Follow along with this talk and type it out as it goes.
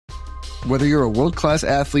Whether you're a world-class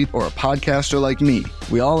athlete or a podcaster like me,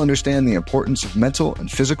 we all understand the importance of mental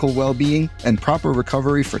and physical well-being and proper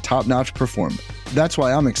recovery for top-notch performance. That's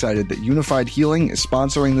why I'm excited that Unified Healing is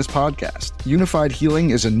sponsoring this podcast. Unified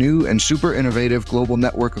Healing is a new and super innovative global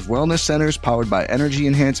network of wellness centers powered by Energy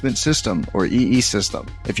Enhancement System, or EE System.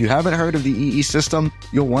 If you haven't heard of the EE System,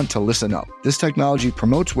 you'll want to listen up. This technology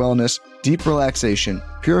promotes wellness, deep relaxation,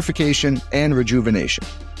 purification, and rejuvenation.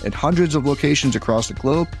 In hundreds of locations across the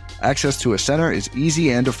globe, access to a center is easy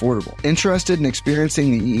and affordable. Interested in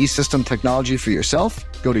experiencing the EE System technology for yourself?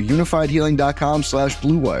 Go to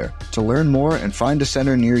unifiedhealing.com/bluewire to learn more and find a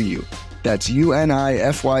center near you. That's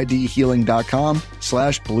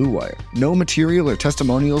unifydhealing.com/bluewire. No material or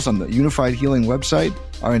testimonials on the Unified Healing website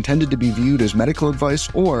are intended to be viewed as medical advice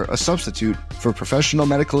or a substitute for professional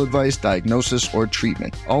medical advice, diagnosis, or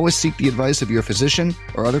treatment. Always seek the advice of your physician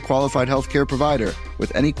or other qualified healthcare provider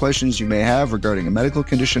with any questions you may have regarding a medical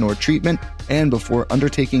condition or treatment and before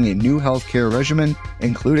undertaking a new healthcare regimen,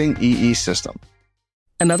 including EE System.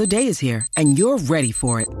 Another day is here, and you're ready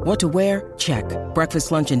for it. What to wear? Check.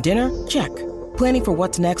 Breakfast, lunch, and dinner? Check. Planning for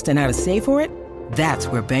what's next and how to save for it? That's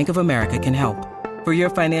where Bank of America can help. For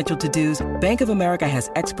your financial to-dos, Bank of America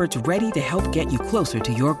has experts ready to help get you closer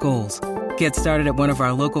to your goals. Get started at one of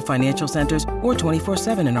our local financial centers or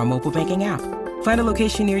 24/7 in our mobile banking app. Find a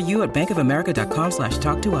location near you at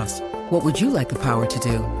bankofamerica.com/talktous. What would you like the power to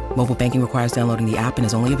do? Mobile banking requires downloading the app and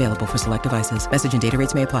is only available for select devices. Message and data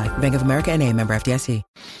rates may apply. Bank of America N.A., member FDIC.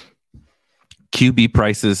 QB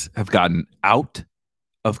prices have gotten out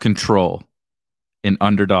of control in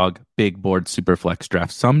underdog big board SuperFlex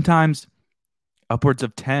drafts. Sometimes upwards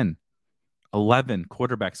of 10, 11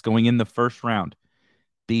 quarterbacks going in the first round.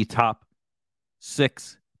 The top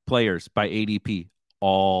 6 players by ADP,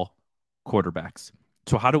 all quarterbacks.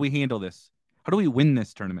 So how do we handle this? How do we win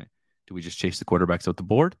this tournament? Do we just chase the quarterbacks out the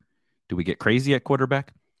board? Do we get crazy at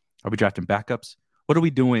quarterback? Are we drafting backups? What are we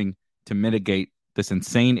doing to mitigate this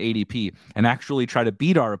insane ADP and actually try to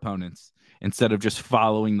beat our opponents instead of just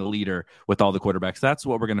following the leader with all the quarterbacks? That's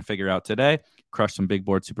what we're going to figure out today. Crush some big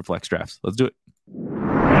board SuperFlex drafts. Let's do it.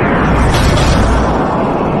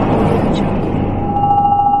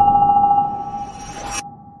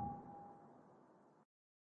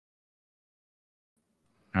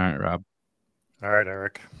 All right, Rob. All right,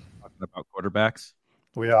 Eric. Talking about quarterbacks.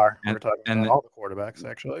 We are. We're talking about all the quarterbacks,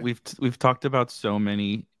 actually. We've talked about so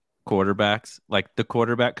many quarterbacks, like the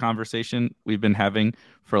quarterback conversation we've been having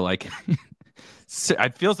for like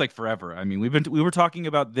it feels like forever. I mean, we were talking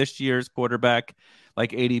about this year's quarterback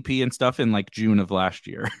like ADP and stuff in like June of last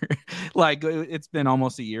year. Like it's been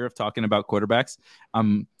almost a year of talking about quarterbacks.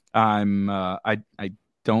 I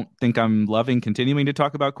don't think I'm loving continuing to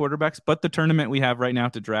talk about quarterbacks, but the tournament we have right now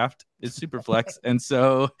to draft is SuperFlex, and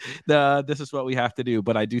so this is what we have to do.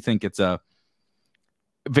 But I do think it's a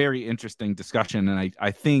very interesting discussion, and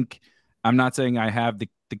I think I'm not saying I have the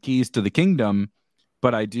keys to the kingdom,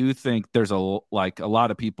 but I do think there's a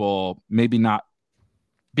lot of people maybe not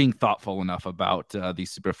being thoughtful enough about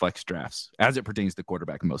these SuperFlex drafts as it pertains to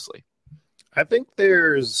quarterback mostly. I think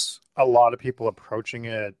there's a lot of people approaching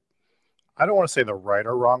it, I don't want to say the right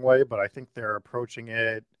or wrong way, but I think they're approaching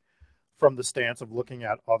it from the stance of looking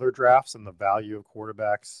at other drafts and the value of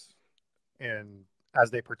quarterbacks and as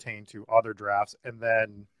they pertain to other drafts, and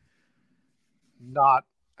then I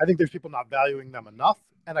think there's people not valuing them enough,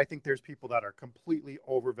 and I think there's people that are completely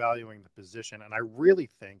overvaluing the position, and I really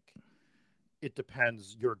think it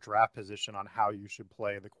depends your draft position on how you should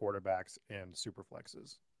play the quarterbacks in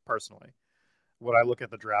SuperFlexes, personally. When I look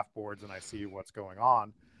at the draft boards and I see what's going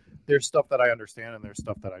on, there's stuff that I understand and there's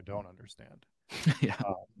stuff that I don't understand. Yeah.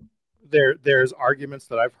 There's arguments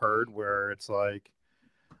that I've heard where it's like,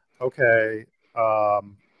 okay,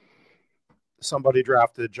 somebody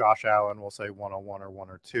drafted Josh Allen, we'll say 101 or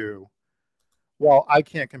 102. Well, I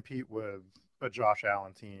can't compete with a Josh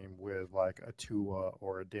Allen team with like a Tua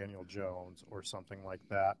or a Daniel Jones or something like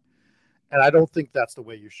that. And I don't think that's the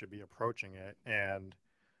way you should be approaching it. And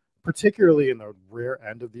particularly in the rare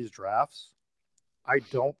end of these drafts, I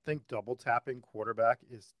don't think double tapping quarterback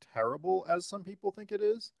is terrible as some people think it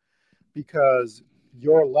is, because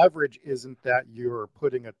your leverage isn't that you're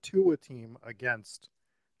putting a Tua team against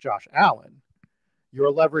Josh Allen.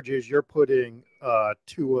 Your leverage is you're putting a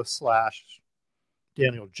Tua /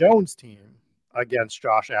 Daniel Jones team against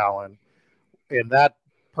Josh Allen, and that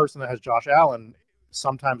person that has Josh Allen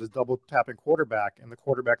sometimes is double tapping quarterback, and the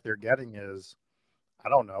quarterback they're getting is, I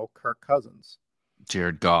don't know, Kirk Cousins.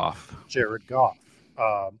 Jared Goff.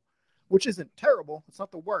 Which isn't terrible. It's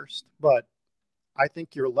not the worst, but I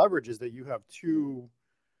think your leverage is that you have two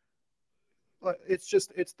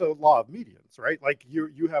It's the law of medians, right? Like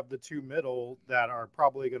you have the two middle that are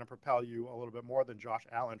probably going to propel you a little bit more than Josh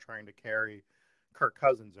Allen trying to carry Kirk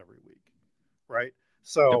Cousins every week, right? Yep.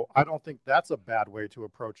 So I don't think that's a bad way to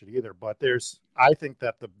approach it either. But I think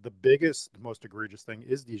that the biggest, most egregious thing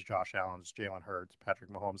is these Josh Allen's, Jalen Hurts,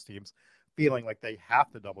 Patrick Mahomes teams feeling like they have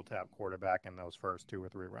to double tap quarterback in those first 2 or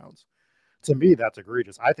 3 rounds. To me, that's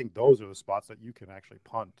egregious. I think those are the spots that you can actually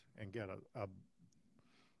punt and get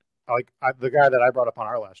the guy that I brought up on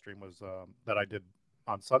our last stream was that I did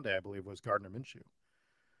on Sunday, I believe, was Gardner Minshew.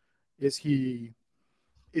 Is he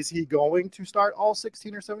going to start all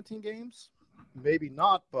 16 or 17 games? Maybe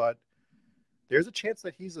not, but there's a chance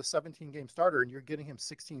that he's a 17-game starter and you're getting him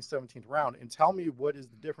 16th, 17th round. And tell me what is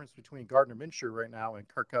the difference between Gardner Minshew right now and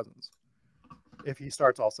Kirk Cousins if he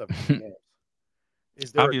starts all 17 games?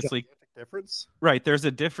 Is there Obviously, a gigantic difference? right. There's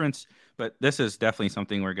a difference, but this is definitely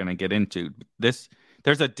something we're going to get into. There's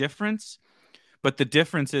a difference, but the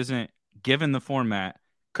difference isn't, given the format,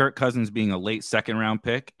 Kirk Cousins being a late second round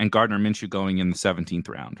pick and Gardner Minshew going in the 17th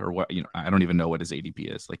round, or what, I don't even know what his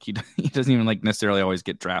ADP is. Like he doesn't even like necessarily always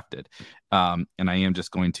get drafted. And I am just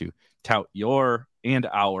going to tout your and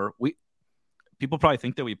our, people probably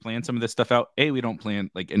think that we plan some of this stuff out. A, we don't plan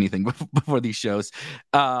like anything before these shows.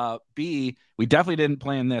 B, we definitely didn't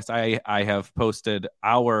plan this. I have posted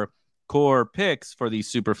our core picks for these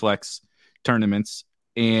SuperFlex tournaments.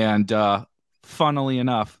 And funnily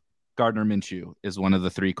enough, Gardner Minshew is one of the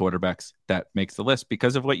 3 quarterbacks that makes the list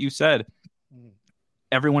because of what you said.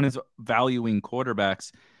 Everyone is valuing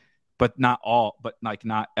quarterbacks, but not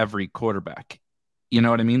every quarterback. You know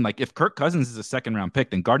what I mean? Like if Kirk Cousins is a second round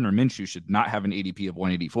pick, then Gardner Minshew should not have an ADP of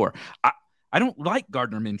 184. I don't like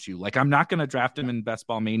Gardner Minshew. Like I'm not going to draft him in Best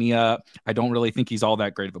Ball Mania. I don't really think he's all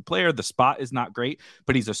that great of a player. The spot is not great,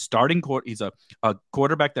 but he's he's a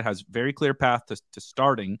quarterback that has very clear path to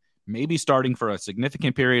starting, maybe starting for a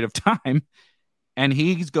significant period of time. And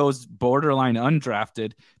he goes borderline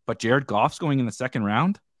undrafted, but Jared Goff's going in the second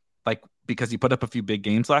round, like because he put up a few big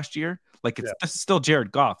games last year. Like this is still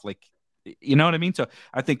Jared Goff. Like, you know what I mean? So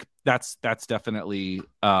I think that's definitely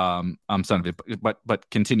some of it, but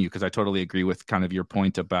continue, because I totally agree with kind of your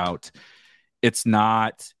point about it's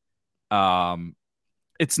not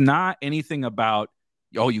anything about,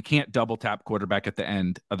 oh, you can't double tap quarterback at the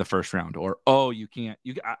end of the first round, or you can't.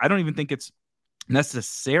 I don't even think it's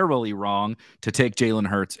necessarily wrong to take Jalen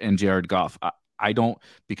Hurts and Jared Goff. I don't,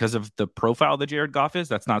 because of the profile that Jared Goff is,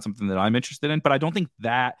 that's not something that I'm interested in. But I don't think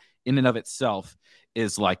that in and of itself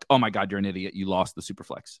is like, oh my God, you're an idiot, you lost the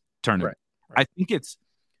SuperFlex tournament. Right. I think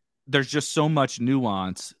there's just so much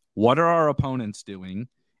nuance. What are our opponents doing?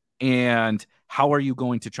 And how are you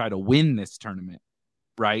going to try to win this tournament?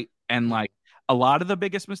 Right. And like a lot of the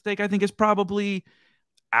biggest mistake, I think, is probably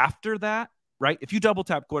after that, right? If you double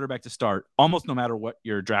tap quarterback to start, almost no matter what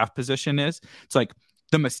your draft position is, it's like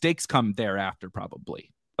the mistakes come thereafter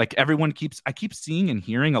probably. Like I keep seeing and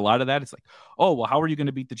hearing a lot of that. It's like, oh, well, how are you going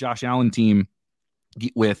to beat the Josh Allen team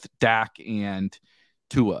with Dak and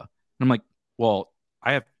Tua? And I'm like, well,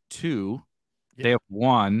 I have 2. Yeah. They have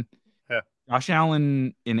 1. Yeah. Josh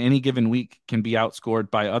Allen in any given week can be outscored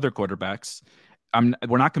by other quarterbacks.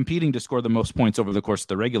 We're not competing to score the most points over the course of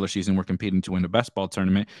the regular season. We're competing to win a best ball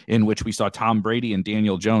tournament in which we saw Tom Brady and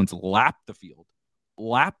Daniel Jones lap the field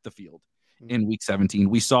in week 17.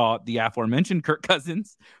 We saw the aforementioned Kirk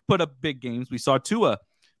Cousins put up big games. We saw Tua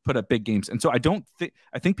put up big games. And so I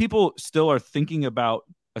think people still are thinking about,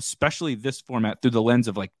 especially this format, through the lens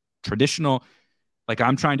of like traditional, like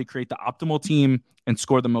I'm trying to create the optimal team and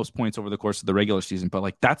score the most points over the course of the regular season. But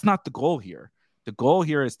like, that's not the goal here. The goal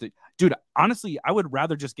here is dude, honestly, I would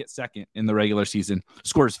rather just get second in the regular season,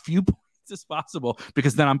 score as few points as possible,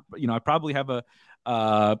 because then I probably have a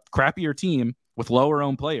crappier team with lower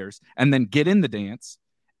owned players, and then get in the dance.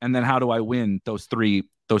 And then how do I win those three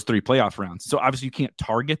playoff rounds? So obviously you can't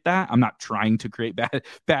target that. I'm not trying to create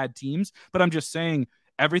bad teams, but I'm just saying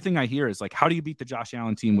everything I hear is like, how do you beat the Josh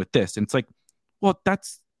Allen team with this? And it's like, well,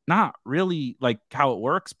 that's not really like how it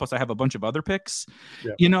works. Plus I have a bunch of other picks,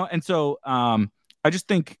 and so I just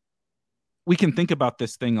think we can think about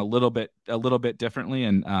this thing a little bit differently.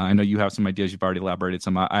 And I know you have some ideas. You've already elaborated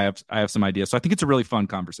some. I have some ideas. So I think it's a really fun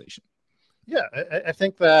conversation. Yeah, I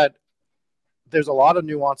think that there's a lot of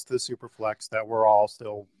nuance to the SuperFlex that we're all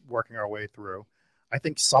still working our way through. I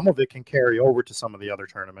think some of it can carry over to some of the other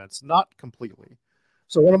tournaments, not completely.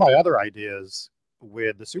 So one of my other ideas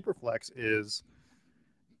with the SuperFlex is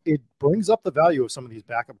it brings up the value of some of these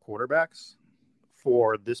backup quarterbacks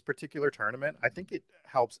for this particular tournament. I think it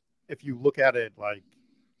helps if you look at it, like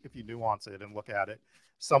if you nuance it and look at it,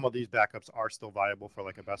 some of these backups are still viable for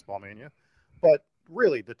like a Best Ball Mania. But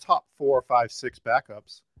really, the top 4, 5, 6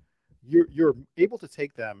 backups, you're able to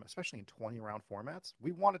take them, especially in 20-round formats.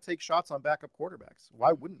 We want to take shots on backup quarterbacks.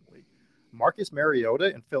 Why wouldn't we? Marcus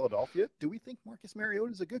Mariota in Philadelphia. Do we think Marcus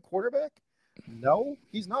Mariota is a good quarterback? No,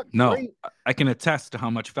 he's not great. No, I can attest to how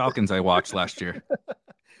much Falcons I watched last year.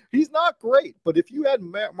 He's not great, but if you had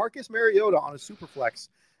Marcus Mariota on a SuperFlex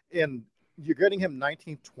and you're getting him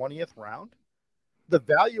 19th, 20th round, the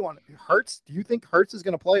value on Hurts, do you think Hurts is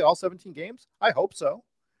going to play all 17 games? I hope so.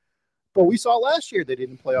 But we saw last year they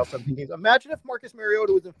didn't play all 17 games. Imagine if Marcus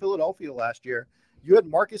Mariota was in Philadelphia last year. You had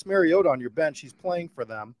Marcus Mariota on your bench. He's playing for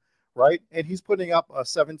them, right? And he's putting up a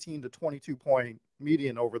 17 to 22 point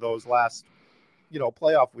median over those last,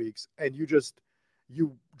 playoff weeks. And you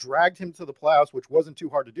dragged him to the playoffs, which wasn't too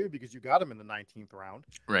hard to do because you got him in the 19th round.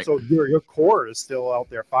 Right. So your core is still out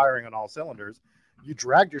there firing on all cylinders. You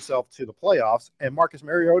dragged yourself to the playoffs, and Marcus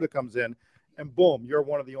Mariota comes in, and boom, you're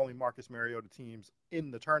one of the only Marcus Mariota teams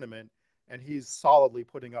in the tournament, and he's solidly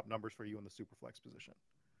putting up numbers for you in the Superflex position.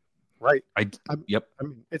 Right? Yep. I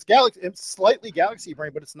mean, it's slightly galaxy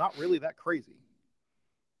brain, but it's not really that crazy.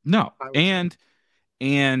 No. And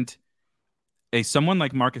someone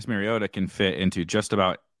like Marcus Mariota can fit into just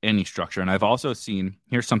about any structure. And I've also seen,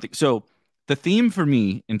 here's something. So the theme for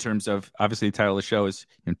me in terms of, obviously the title of the show is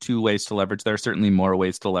 2 ways to leverage. There are certainly more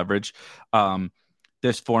ways to leverage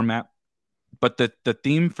this format. But the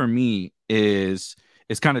theme for me is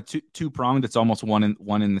kind of two-pronged. It's almost one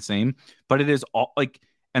in the same. But it is all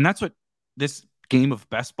and that's what this game of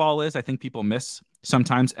best ball is. I think people miss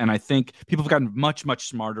sometimes, and I think people have gotten much, much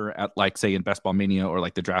smarter at, say, in Best Ball Mania or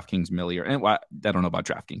the DraftKings Millie, and I don't know about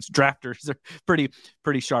DraftKings. Drafters are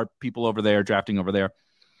pretty sharp people over there drafting over there.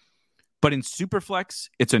 But in Superflex,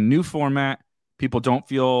 it's a new format. People don't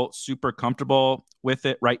feel super comfortable with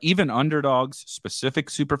it, right? Even Underdog's specific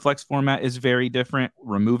Superflex format is very different.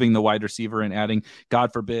 Removing the wide receiver and adding,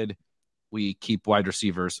 God forbid, we keep wide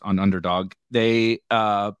receivers on Underdog. They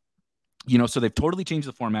so they've totally changed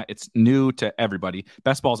the format. It's new to everybody.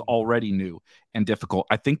 Best ball is already new and difficult.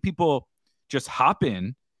 I think people just hop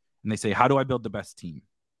in and they say, how do I build the best team?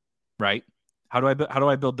 Right? How do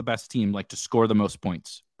I build the best team, to score the most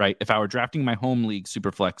points? Right? If I were drafting my home league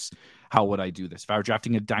Superflex, how would I do this? If I were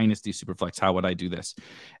drafting a dynasty Superflex, how would I do this?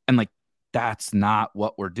 And that's not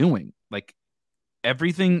what we're doing.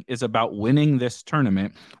 Everything is about winning this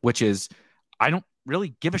tournament, which is, I don't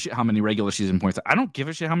really give a shit how many regular season points. I don't give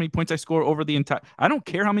a shit how many points I score over the entire. I don't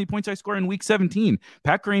care how many points I score in week 17.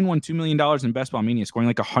 Pat Crane won $2 million in Best Ball Mania, scoring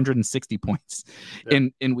 160 points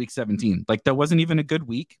in week 17. That wasn't even a good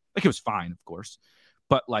week. It was fine, of course,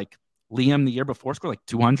 but Liam the year before scored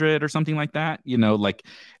 200 or something like that.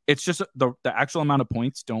 It's just the actual amount of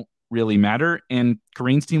points don't really matter. And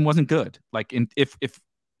Kareem's team wasn't good.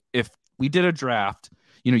 If we did a draft,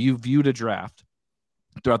 you viewed a draft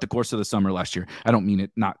throughout the course of the summer last year. I don't mean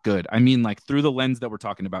it not good. I mean through the lens that we're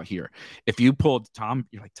talking about here. If you pulled Tom,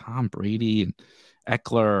 you're Tom Brady and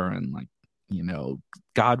Eckler and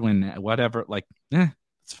Godwin, whatever.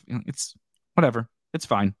 It's whatever. It's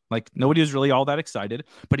fine. Nobody was really all that excited,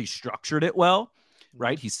 but he structured it well,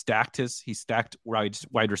 right? He stacked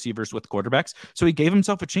wide receivers with quarterbacks, so he gave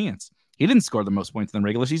himself a chance. He didn't score the most points in the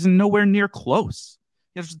regular season, nowhere near close.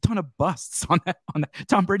 There's a ton of busts on that.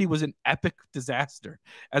 Tom Brady was an epic disaster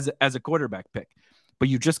as a quarterback pick, but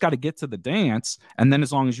you just got to get to the dance. And then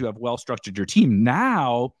as long as you have well-structured your team,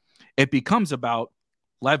 now it becomes about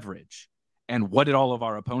leverage and what did all of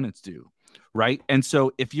our opponents do, right? And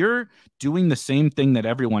so if you're doing the same thing that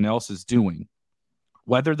everyone else is doing,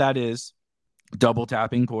 whether that is double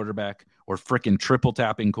tapping quarterback or freaking triple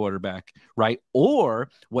tapping quarterback, right? Or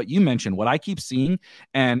what you mentioned, what I keep seeing,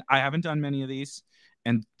 and I haven't done many of these,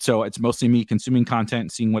 and so it's mostly me consuming content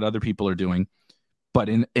and seeing what other people are doing. But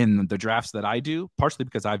in the drafts that I do, partially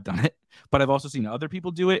because I've done it, but I've also seen other people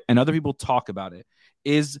do it and other people talk about it,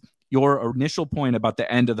 is your initial point about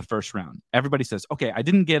the end of the first round. Everybody says, okay, I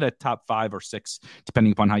didn't get a top 5 or 6,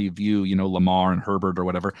 depending upon how you view, Lamar and Herbert or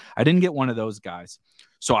whatever. I didn't get one of those guys.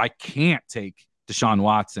 So I can't take Deshaun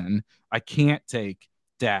Watson. I can't take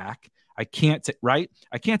Dak. I can't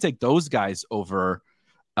take those guys over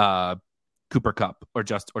Cooper Kupp or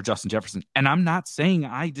Justin Jefferson. And I'm not saying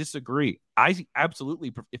I disagree. I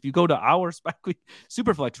absolutely, if you go to our Spike Week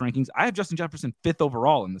Superflex rankings, I have Justin Jefferson 5th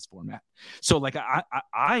overall in this format. So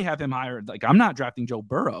I have him higher. I'm not drafting Joe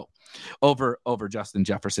Burrow over Justin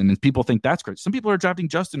Jefferson. And people think that's great. Some people are drafting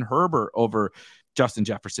Justin Herbert over Justin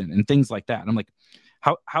Jefferson and things like that. And I'm like,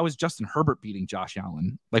 how is Justin Herbert beating Josh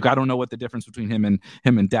Allen? I don't know what the difference between him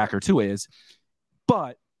and Dak or Tua is.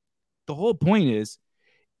 But the whole point is,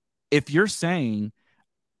 if you're saying,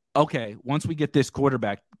 okay, once we get this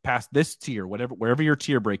quarterback, past this tier, wherever your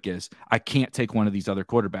tier break is, I can't take one of these other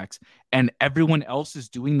quarterbacks, and everyone else is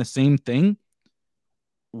doing the same thing,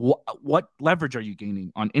 what leverage are you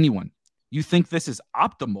gaining on anyone? You think this is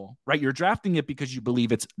optimal, right? You're drafting it because you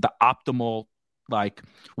believe it's the optimal like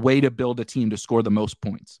way to build a team to score the most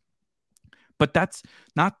points. But that's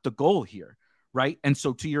not the goal here, right? And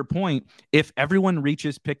so to your point, if everyone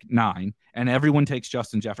reaches pick 9 and everyone takes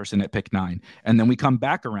Justin Jefferson at pick 9, and then we come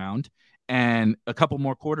back around and a couple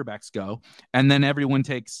more quarterbacks go, and then everyone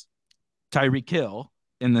takes Tyreek Hill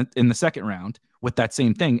in the second round with that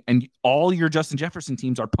same thing, and all your Justin Jefferson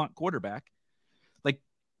teams are punt quarterback, like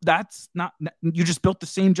that's not, you just built the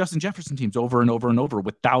same Justin Jefferson teams over and over and over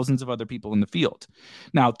with thousands of other people in the field.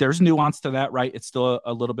 Now there's nuance to that, right? It's still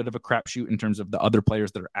a little bit of a crapshoot in terms of the other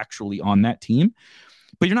players that are actually on that team,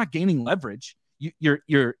 but you're not gaining leverage.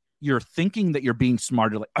 You're thinking that you're being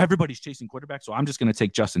smarter, like everybody's chasing quarterback, so I'm just going to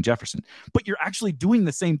take Justin Jefferson. But you're actually doing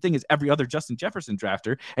the same thing as every other Justin Jefferson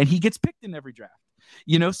drafter, and he gets picked in every draft.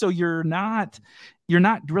 So you're not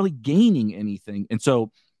really gaining anything. And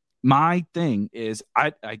so my thing is,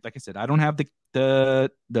 I like I said, I don't have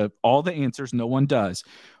the all the answers. No one does.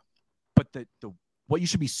 But the what you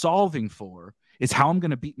should be solving for is how I'm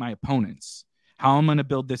going to beat my opponents. How I'm going to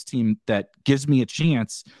build this team that gives me a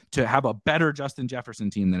chance to have a better Justin Jefferson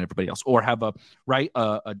team than everybody else, or have a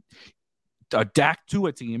Dak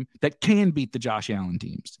Tua team that can beat the Josh Allen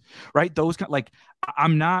teams, right? Those like,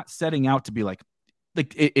 I'm not setting out to be like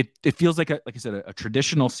it feels like like I said, a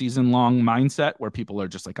traditional season long mindset where people are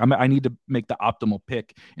just like, I need to make the optimal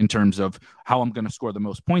pick in terms of how I'm going to score the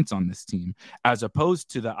most points on this team, as opposed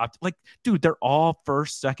to dude, they're all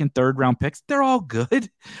first, second, third round picks. They're all good.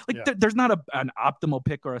 There's not an optimal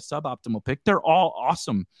pick or a suboptimal pick. They're all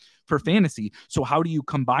awesome for fantasy. So how do you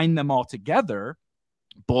combine them all together,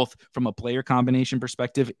 both from a player combination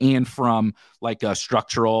perspective and from like a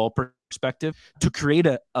structural perspective, to create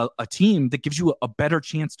a team that gives you a better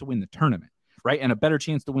chance to win the tournament, right? And a better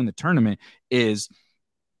chance to win the tournament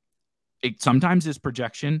sometimes is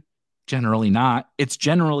projection, generally not. It's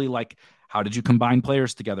generally like, how did you combine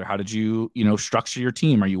players together? How did you, structure your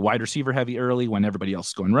team? Are you wide receiver heavy early when everybody else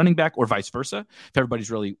is going running back, or vice versa? If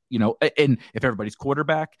everybody's really, and if everybody's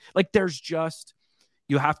quarterback, like there's just,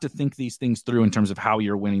 you have to think these things through in terms of how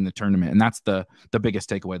you're winning the tournament. And that's the biggest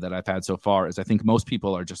takeaway that I've had so far, is I think most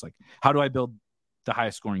people are just like, how do I build the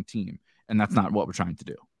highest scoring team? And that's not what we're trying to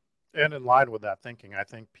do. And in line with that thinking, I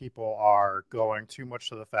think people are going too much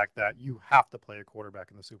to the fact that you have to play a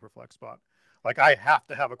quarterback in the SuperFlex spot. Like, I have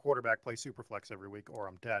to have a quarterback play SuperFlex every week or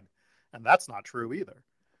I'm dead. And that's not true either.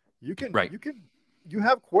 You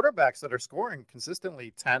have quarterbacks that are scoring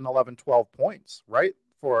consistently 10, 11, 12 points, right?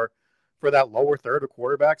 For that lower third of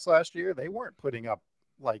quarterbacks last year, they weren't putting up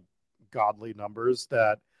like godly numbers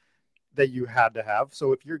that you had to have.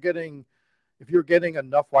 So if you're getting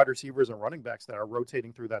enough wide receivers and running backs that are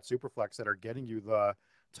rotating through that SuperFlex that are getting you the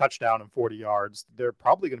touchdown and 40 yards, they're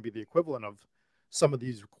probably going to be the equivalent of some of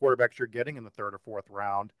these quarterbacks you're getting in the third or fourth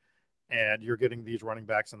round, and you're getting these running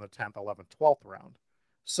backs in the 10th, 11th, 12th round.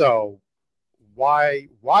 So why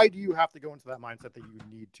do you have to go into that mindset that you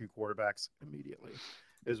need two quarterbacks immediately?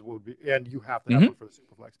 And you have to have one for the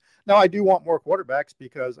SuperFlex. Now, I do want more quarterbacks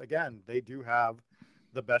because, again, they do have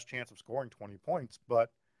the best chance of scoring 20 points,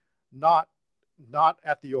 but not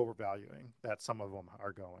at the overvaluing that some of them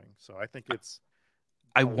are going. So I think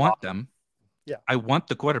I want them. Yeah. I want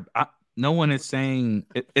the quarterback. No one is saying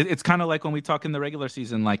it's kind of like when we talk in the regular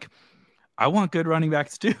season, like, I want good running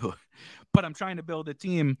backs too, but I'm trying to build a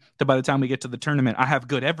team that by the time we get to the tournament, I have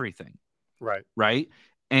good everything. Right.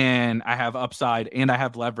 And I have upside and I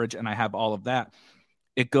have leverage and I have all of that.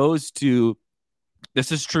 It goes to,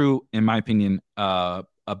 this is true, in my opinion,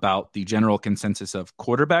 about the general consensus of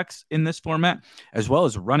quarterbacks in this format, as well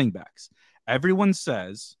as running backs. Everyone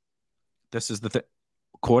says this is the thing.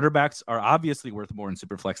 Quarterbacks are obviously worth more in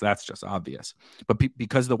SuperFlex. That's just obvious. But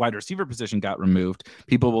because the wide receiver position got removed,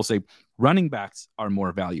 people will say running backs are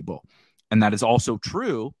more valuable. And that is also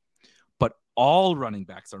true, but all running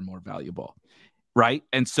backs are more valuable, right?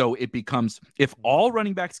 And so it becomes, if all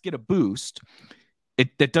running backs get a boost,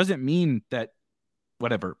 that doesn't mean that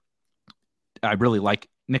whatever. I really like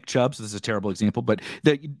Nick Chubb. So this is a terrible example, but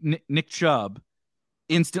Nick Chubb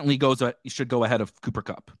instantly should go ahead of Cooper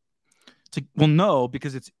Kupp. It's like, well, no,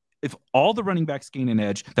 because if all the running backs gain an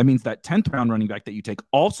edge, that means that 10th round running back that you take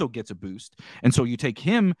also gets a boost. And so you take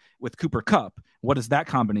him with Cooper Kupp. What does that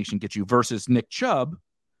combination get you versus Nick Chubb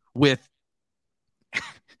with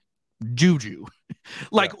Juju?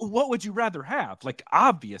 What would you rather have? Like,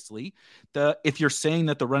 obviously, if you're saying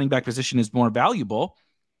that the running back position is more valuable,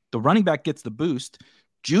 the running back gets the boost.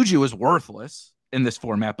 Juju is worthless. in this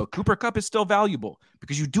format, but Cooper Kupp is still valuable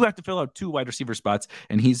because you do have to fill out 2 wide receiver spots,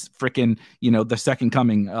 and he's freaking, the second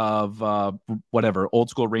coming of old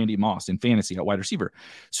school Randy Moss in fantasy at wide receiver.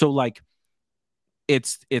 So like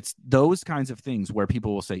it's those kinds of things where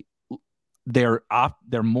people will say they're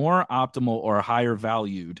more optimal or higher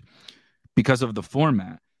valued because of the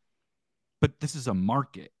format, but this is a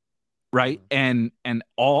market. Right. And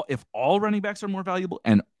if all running backs are more valuable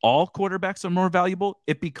and all quarterbacks are more valuable,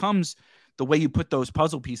 it becomes the way you put those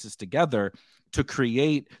puzzle pieces together to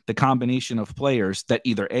create the combination of players that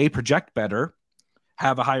either A, project better,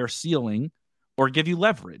 have a higher ceiling, or give you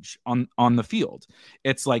leverage on the field.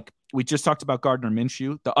 It's like we just talked about Gardner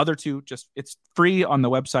Minshew. The other two, it's free on the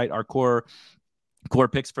website, our core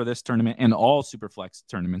picks for this tournament and all SuperFlex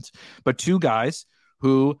tournaments. But 2 guys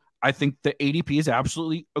who I think the ADP is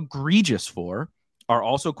absolutely egregious for are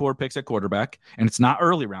also core picks at quarterback, and it's not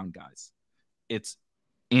early round guys. It's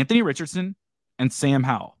Anthony Richardson and Sam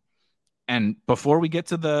Howell. And before we get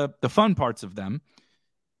to the fun parts of them,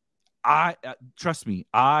 trust me,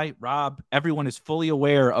 Rob, everyone is fully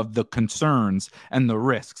aware of the concerns and the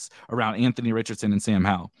risks around Anthony Richardson and Sam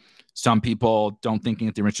Howell. Some people don't think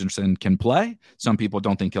Anthony Richardson can play. Some people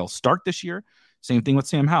don't think he'll start this year. Same thing with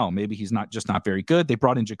Sam Howell. Maybe he's not very good. They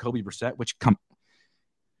brought in Jacoby Brissett,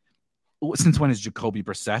 since when is Jacoby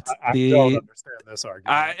Brissett? I don't understand this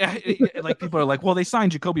argument. Like people are like, well, they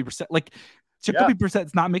signed Jacoby Brissett. Like Jacoby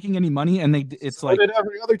Brissett's not making any money, and it's like did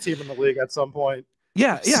every other team in the league at some point.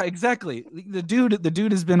 Yeah, exactly. The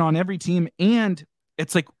dude has been on every team, and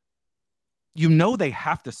it's like, they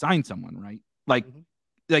have to sign someone, right? Like,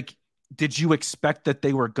 did you expect that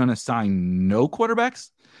they were gonna sign no quarterbacks?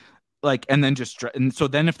 Like, and then so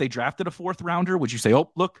then if they drafted a 4th rounder, would you say, oh,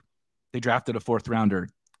 look, they drafted a 4th rounder,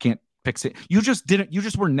 can't pick it? You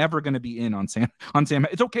just were never going to be in on Sam.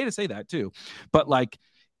 It's okay to say that too, but like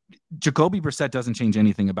Jacoby Brissett doesn't change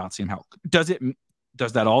anything about Sam Howell. Does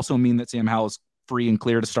that also mean that Sam Howell is free and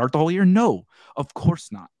clear to start the whole year? No, of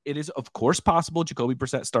course not. It is of course possible Jacoby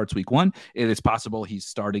Brissett starts week 1. It is possible he's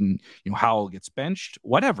starting, Howell gets benched,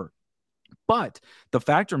 whatever. But the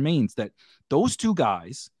fact remains that those 2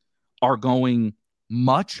 guys are going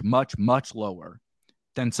much, much, much lower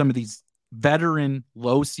than some of these veteran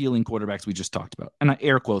low ceiling quarterbacks we just talked about. And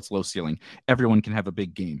air quotes low ceiling. Everyone can have a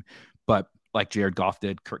big game, but like Jared Goff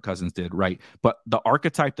did, Kirk Cousins did, right? But the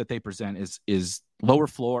archetype that they present is lower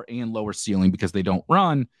floor and lower ceiling because they don't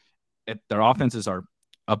run. Their offenses are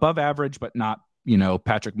above average, but not,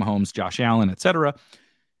 Patrick Mahomes, Josh Allen, etc.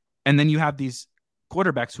 And then you have these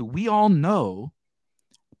quarterbacks who we all know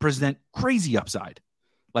present crazy upside.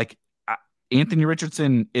 Like Anthony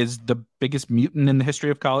Richardson is the biggest mutant in the history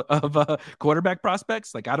of quarterback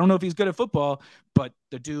prospects. Like, I don't know if he's good at football, but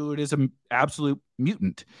the dude is an absolute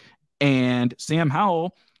mutant. And Sam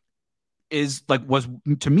Howell was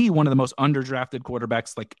to me one of the most underdrafted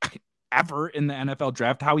quarterbacks like ever in the NFL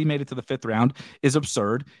draft. How he made it to the 5th round is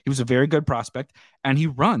absurd. He was a very good prospect, and he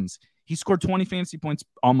runs. He scored 20 fantasy points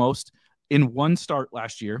almost in 1 start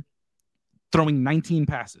last year, throwing 19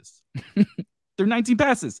 passes. They're 19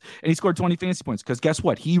 passes, and he scored 20 fantasy points because guess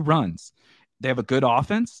what? He runs. They have a good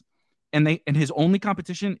offense, and his only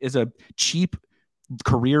competition is a cheap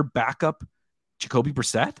career backup, Jacoby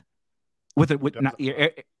Brissett,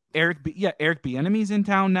 Eric Bieniemy's in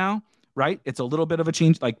town now, right? It's a little bit of a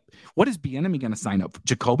change. Like, what is Bieniemy going to sign up for?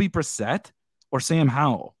 Jacoby Brissett or Sam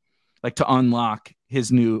Howell, like to unlock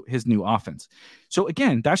his new offense? So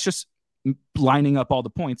again, that's just lining up all the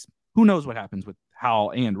points. Who knows what happens with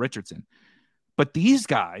Howell and Richardson? But these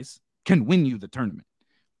guys can win you the tournament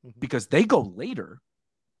because they go later.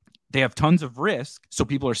 They have tons of risk, so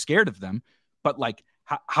people are scared of them. But like,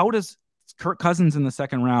 how does Kirk Cousins in the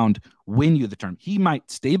 2nd round win you the tournament? He might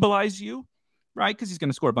stabilize you, right? Because he's going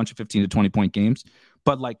to score a bunch of 15 to 20 point games.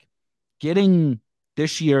 But like getting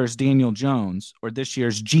this year's Daniel Jones or this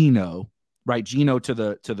year's Geno, right? Geno to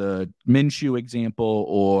the Minshew example,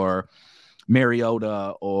 or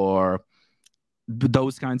Mariota, or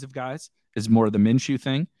those kinds of guys is more of the Minshew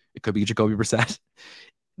thing. It could be Jacoby Brissett.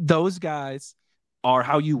 Those guys are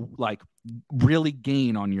how you like really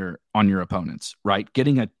gain on your opponents, right?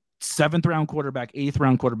 Getting a 7th round quarterback, 8th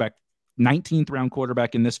round quarterback, 19th round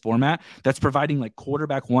quarterback in this format that's providing like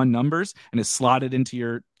quarterback 1 numbers and is slotted into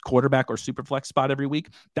your quarterback or super flex spot every week.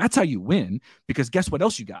 That's how you win, because guess what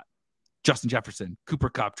else you got? Justin Jefferson, Cooper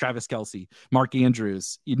Kupp, Travis Kelce, Mark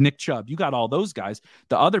Andrews, Nick Chubb. You got all those guys.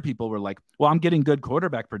 The other people were like, well, I'm getting good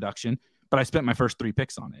quarterback production, but I spent my first 3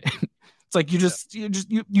 picks on it. It's like you just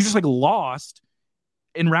like lost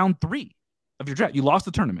in round 3 of your draft. You lost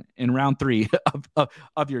the tournament in round 3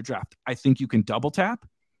 of your draft. I think you can double tap.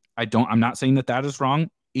 I'm not saying that is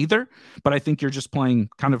wrong. either, but I think you're just playing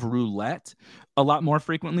kind of roulette a lot more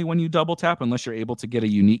frequently when you double tap, unless you're able to get a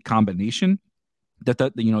unique combination that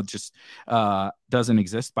just doesn't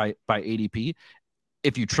exist by ADP.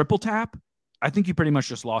 If you triple tap, I think you pretty much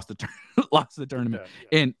just lost the tournament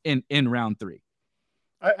in round 3.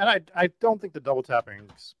 I don't think the double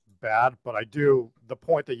tapping's bad, but the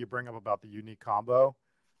point that you bring up about the unique combo,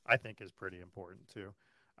 I think is pretty important too.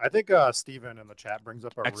 I think Steven in the chat brings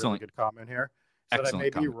up a really good comment here. Said I may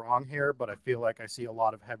be wrong here, but I feel like I see a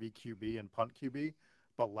lot of heavy QB and punt QB,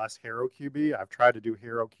 but less hero QB. I've tried to do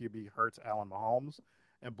hero QB Hurts, Allen, Mahomes,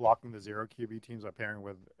 and blocking the zero QB teams by pairing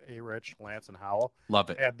with A-Rich, Lance, and Howell. Love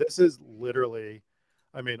it. And this is literally,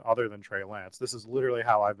 other than Trey Lance, this is literally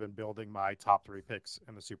how I've been building my top 3 picks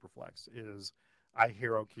in the SuperFlex is I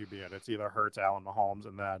hero QB it. It's either Hurts, Allen, Mahomes,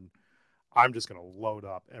 and then I'm just going to load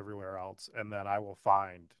up everywhere else, and then I will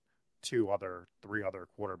find 3 other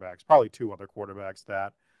quarterbacks, probably 2 other quarterbacks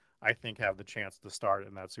that I think have the chance to start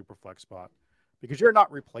in that SuperFlex spot, because you're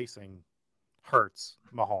not replacing Hurts,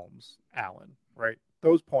 Mahomes, Allen, right?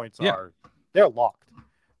 Those points they're locked.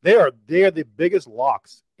 They are the biggest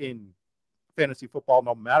locks in fantasy football,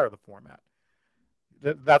 no matter the format.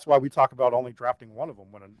 That's why we talk about only drafting one of them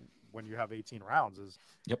when you have 18 rounds.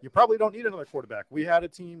 You probably don't need another quarterback. We had a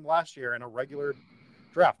team last year in a regular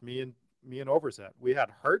draft, me and Overset. We had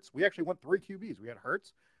Hurts. We actually went 3 QBs. We had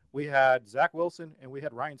Hurts, we had Zach Wilson, and we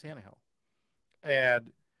had Ryan Tannehill.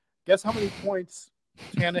 And guess how many points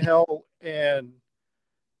Tannehill and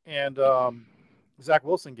Zach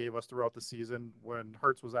Wilson gave us throughout the season when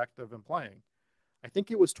Hurts was active and playing? I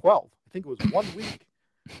think it was 12. I think it was 1 week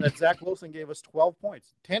that Zach Wilson gave us 12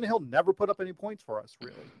 points. Tannehill never put up any points for us,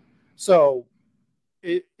 really. So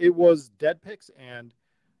it was dead picks, and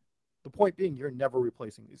the point being, you're never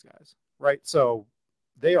replacing these guys, right? So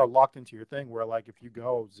they are locked into your thing where, like, if you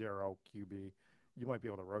go 0 QB, you might be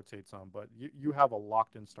able to rotate some, but you have a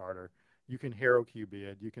locked-in starter. You can hero QB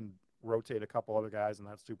it. You can rotate a couple other guys in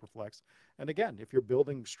that SuperFlex. And again, if you're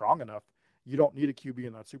building strong enough, you don't need a QB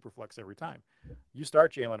in that SuperFlex every time. You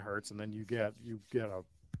start Jalen Hurts, and then you get a,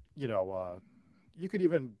 you could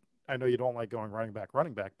even, I know you don't like going running back,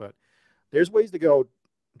 but there's ways to go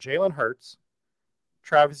Jalen Hurts,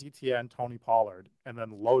 Travis Etienne, Tony Pollard, and then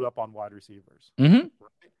load up on wide receivers. Mm-hmm.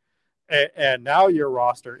 Right? And now your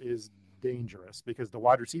roster is dangerous because the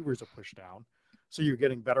wide receivers are pushed down. So you're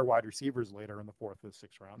getting better wide receivers later in the 4th or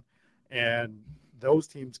 6th round. And those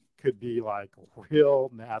teams could be like real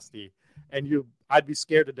nasty. And I'd be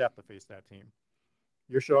scared to death to face that team.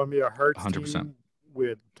 You're showing me a Hurts 100%. Team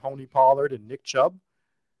with Tony Pollard and Nick Chubb.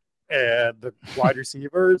 And the wide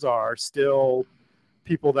receivers are still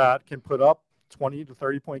people that can put up 20 to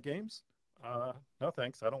 30 point games. No,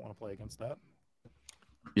 thanks. I don't want to play against that.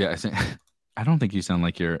 Yeah, I don't think you sound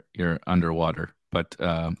like you're underwater, but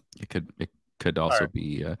it could also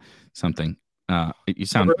be something. You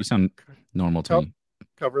sound normal to me.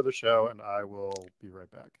 Cover the show, and I will be right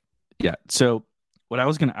back. Yeah. So what I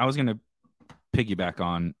was gonna piggyback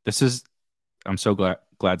on this is, I'm so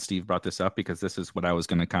glad Steve brought this up, because this is what I was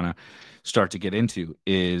gonna kind of start to get into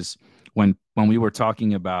is when we were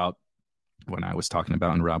talking about, when I was talking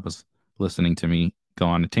about and Rob was listening to me go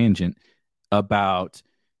on a tangent about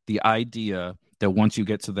the idea that once you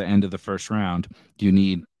get to the end of the first round, you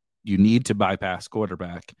need to bypass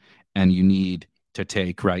quarterback and you need to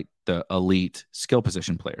take the elite skill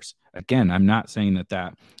position players. Again, I'm not saying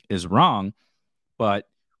that is wrong, but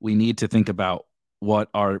we need to think about what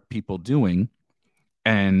are people doing.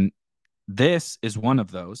 And this is one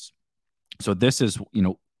of those. So this is,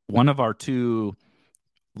 one of our 2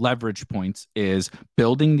 leverage points is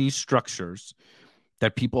building these structures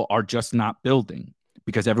that people are just not building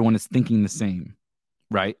because everyone is thinking the same,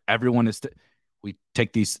 right? Everyone is, we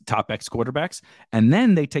take these top X quarterbacks, and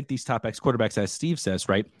then they take these top X quarterbacks, as Steve says,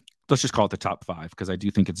 right? Let's just call it the top 5, because I do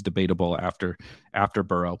think it's debatable after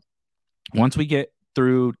Burrow. Once we get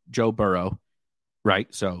through Joe Burrow, right?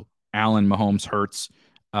 So Allen, Mahomes, Hurts,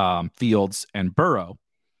 Fields, and Burrow,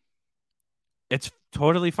 it's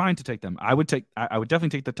totally fine to take them. I would definitely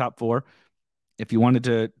take the top 4. If you wanted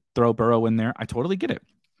to throw Burrow in there, I totally get it.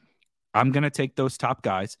 I'm going to take those top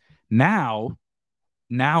guys. Now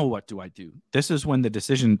what do I do? This is when the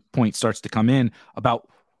decision point starts to come in about,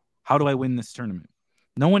 how do I win this tournament?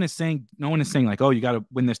 No one is saying like, oh, you got to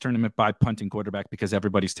win this tournament by punting quarterback because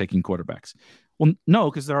everybody's taking quarterbacks. Well,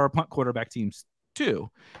 no, because there are punt quarterback teams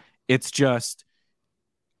too. It's just,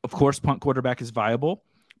 of course, punt quarterback is viable,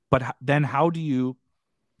 but then how do you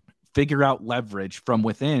figure out leverage from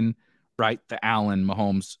within, right? The Allen,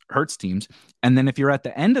 Mahomes, Hurts teams. And then if you're at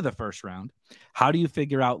the end of the first round, how do you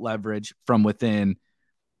figure out leverage from within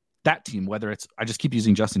that team, whether it's, I just keep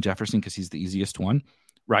using Justin Jefferson because he's the easiest one,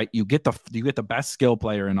 right? You get the best skill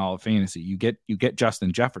player in all of fantasy. You get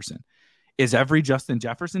Justin Jefferson. Is every Justin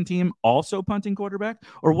Jefferson team also punting quarterback?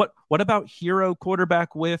 Or what about hero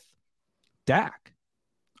quarterback with Dak?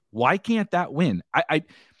 Why can't that win?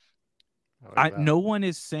 No one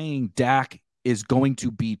is saying Dak is going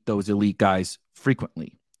to beat those elite guys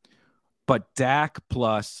frequently, but Dak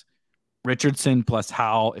plus Richardson plus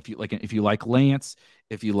Howell, if you like Lance,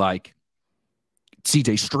 if you like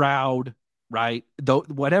CJ Stroud, right? Though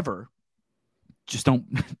whatever, just don't.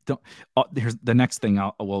 Here's the next thing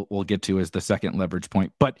we'll get to is the second leverage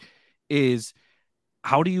point, but is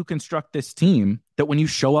how do you construct this team that when you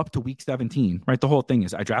show up to week 17, right? The whole thing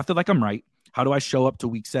is I drafted like I'm right. How do I show up to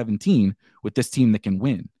week 17 with this team that can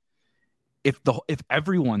win? If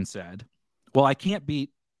everyone said, well, I can't beat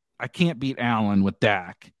Allen with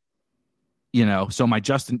Dak, so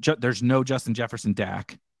there's no Justin Jefferson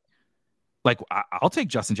Dak. Like I'll take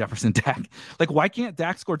Justin Jefferson Dak. Like why can't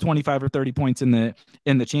Dak score 25 or 30 points in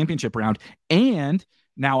the championship round? And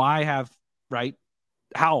now I have right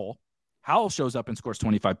Howell shows up and scores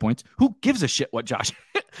 25 points. Who gives a shit what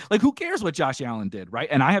who cares what Josh Allen did, right?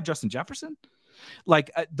 And I have Justin Jefferson. Like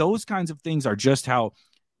those kinds of things are just how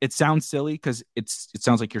it sounds silly because it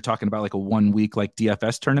sounds like you're talking about like a 1 week like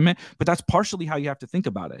DFS tournament, but that's partially how you have to think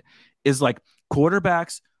about it. Is like quarterback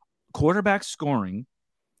scoring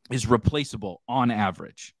is replaceable on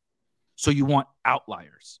average. So you want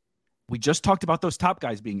outliers. We just talked about those top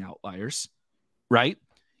guys being outliers, right?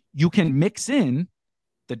 You can mix in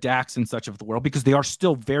the Daks and such of the world because they are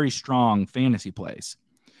still very strong fantasy plays.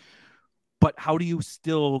 But how do you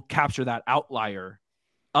still capture that outlier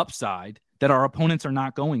upside that our opponents are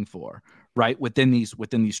not going for, right? Within these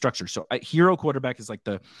structures. So a hero quarterback is like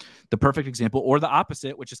the perfect example, or the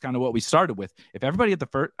opposite, which is kind of what we started with. If everybody at the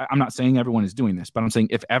first, I'm not saying everyone is doing this, but I'm saying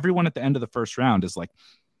if everyone at the end of the first round is like,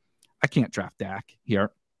 I can't draft Dak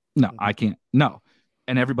here. No, I can't. No.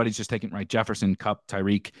 And everybody's just taking right Jefferson, Kupp,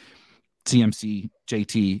 Tyreek, CMC,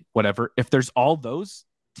 JT, whatever. If there's all those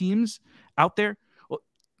teams out there, well,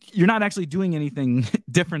 you're not actually doing anything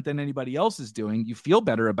different than anybody else is doing. You feel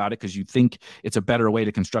better about it because you think it's a better way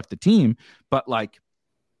to construct the team. But like,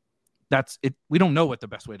 that's it. We don't know what the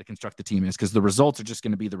best way to construct the team is because the results are just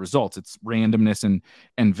going to be the results. It's randomness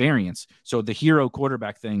and variance. So the hero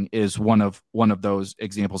quarterback thing is one of those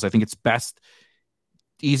examples. I think it's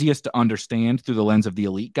easiest to understand through the lens of the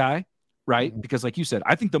elite guy, right? Because like you said,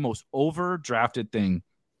 I think the most overdrafted thing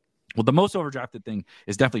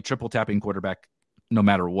is definitely triple tapping quarterback no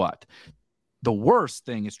matter what. The worst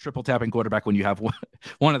thing is triple tapping quarterback when you have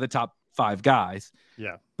one of the top 5 guys.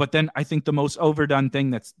 Yeah. But then I think the most overdone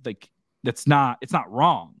thing it's not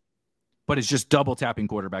wrong, but it's just double tapping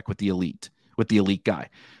quarterback with the elite guy.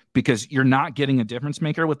 Because you're not getting a difference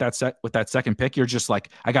maker with that second pick. You're just like,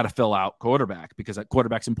 I got to fill out quarterback because that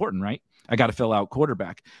quarterback's important, right? I got to fill out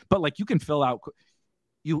quarterback. But like you can fill out,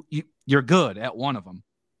 you're good at one of them.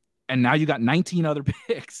 And now you got 19 other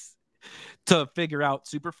picks to figure out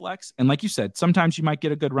SuperFlex. And like you said, sometimes you might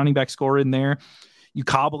get a good running back score in there. You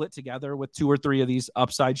cobble it together with 2 or 3 of these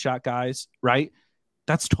upside shot guys, right?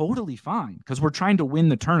 That's totally fine because we're trying to win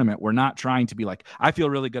the tournament. We're not trying to be like, I feel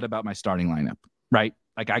really good about my starting lineup, right?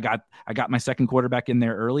 Like I got my second quarterback in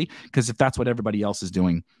there early because if that's what everybody else is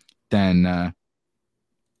doing, then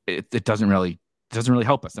it doesn't really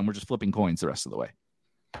help us. And we're just flipping coins the rest of the way.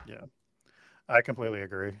 Yeah, I completely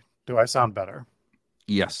agree. Do I sound better?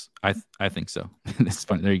 Yes, I think so. It's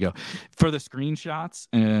fun. There you go. For the screenshots,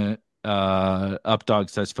 Updog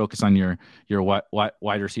says focus on your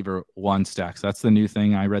wide receiver 1 stacks. That's the new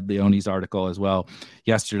thing. I read Leone's article as well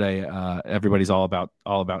yesterday. Everybody's all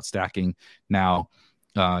about stacking now.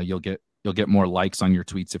 You'll get more likes on your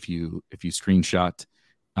tweets if you screenshot.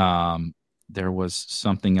 There was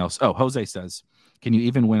something else. Oh, Jose says, can you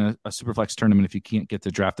even win a SuperFlex tournament if you can't get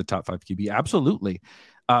to draft the top 5 QB? Absolutely.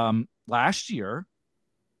 Last year,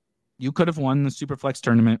 you could have won the SuperFlex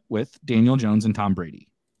tournament with Daniel Jones and Tom Brady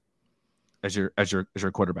as your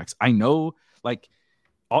quarterbacks. I know, like,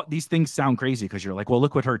 all these things sound crazy because you're like, well,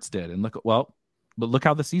 look what Hurts did, and but look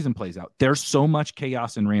how the season plays out. There's so much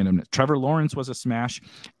chaos and randomness. Trevor Lawrence was a smash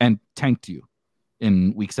and tanked you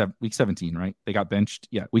in week 17, right? They got benched.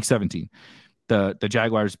 Yeah, week 17. The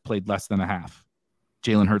Jaguars played less than a half.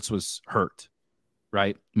 Jalen Hurts was hurt,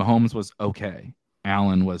 right? Mahomes was okay.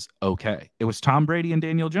 Allen was okay. It was Tom Brady and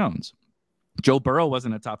Daniel Jones. Joe Burrow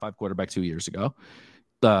wasn't a top 5 quarterback 2 years ago.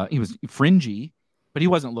 He was fringy, but he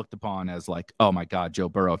wasn't looked upon as like, oh my God, Joe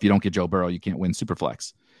Burrow. If you don't get Joe Burrow, you can't win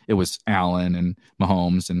SuperFlex. It was Allen and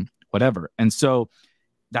Mahomes and whatever. And so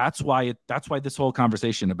that's why this whole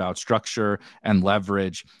conversation about structure and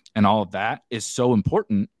leverage and all of that is so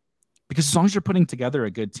important, because as long as you're putting together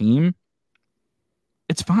a good team,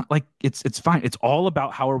 it's fine. Like it's fine. It's all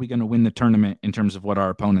about how are we going to win the tournament in terms of what our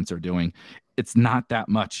opponents are doing. It's not that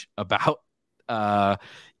much about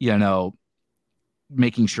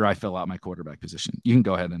making sure I fill out my quarterback position. You can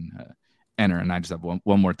go ahead and enter. And I just have one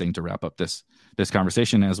more thing to wrap up this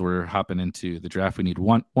conversation as we're hopping into the draft. We need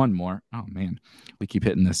one more. Oh man, we keep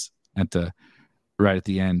hitting this right at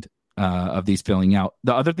the end of these filling out.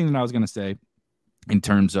 The other thing that I was going to say in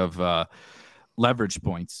terms of leverage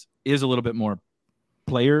points is a little bit more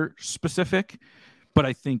player specific, but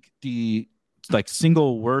I think the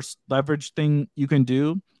single worst leverage thing you can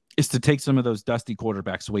do is to take some of those dusty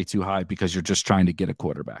quarterbacks way too high because you're just trying to get a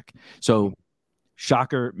quarterback. So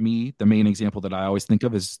shocker, the main example that I always think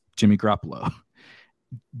of is Jimmy Garoppolo.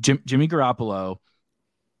 Jimmy Garoppolo,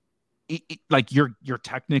 you're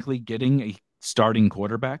technically getting a starting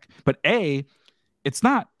quarterback, but it's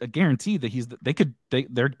not a guarantee that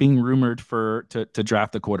they're being rumored to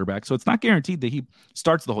draft a quarterback. So it's not guaranteed that he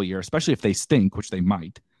starts the whole year, especially if they stink, which they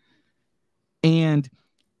might. And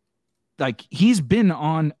he's been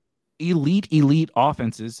on elite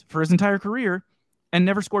offenses for his entire career and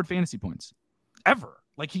never scored fantasy points ever.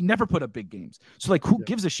 He never put up big games. So who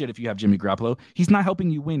gives a shit if you have Jimmy Garoppolo? He's not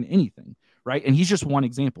helping you win anything, right? And he's just one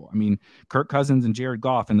example. I mean, Kirk Cousins and Jared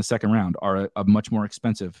Goff in the second round are a much more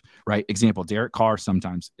expensive, right? Example, Derek Carr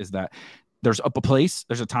sometimes is that there's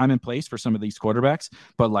a time and place for some of these quarterbacks,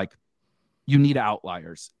 but you need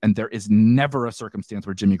outliers. And there is never a circumstance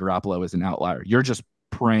where Jimmy Garoppolo is an outlier. You're just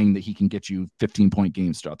praying that he can get you 15-point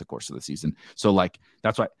games throughout the course of the season. So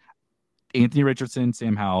that's why Anthony Richardson,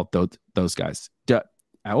 Sam Howell, those guys.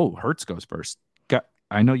 Hurts goes first.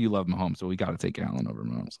 I know you love Mahomes, so we got to take Allen over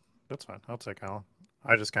Mahomes. That's fine. I'll take Allen.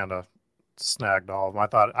 I just kind of snagged all of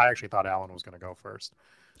them. I actually thought Allen was going to go first,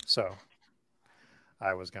 so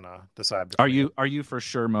I was going to decide. Are you for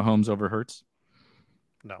sure Mahomes over Hurts?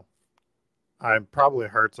 No, I'm probably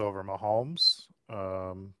Hurts over Mahomes,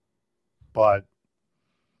 but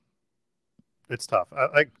it's tough.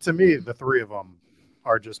 To me, the three of them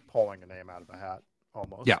are just pulling a name out of a hat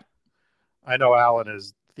almost. Yeah. I know Allen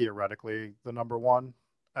is theoretically the number one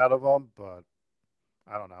out of them, but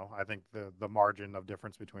I don't know. I think the margin of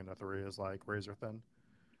difference between the three is razor thin.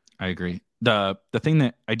 I agree. The thing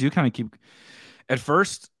that I do kind of keep at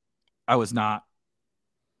first, I was not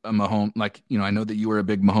a Mahomes. I know that you were a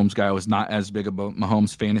big Mahomes guy. I was not as big of a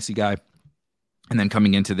Mahomes fantasy guy. And then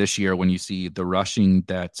coming into this year, when you see the rushing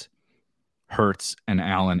that Hurts and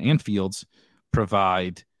Allen and Fields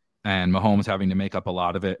provide, and Mahomes having to make up a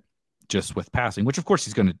lot of it just with passing, which of course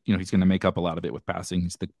he's going to make up a lot of it with passing.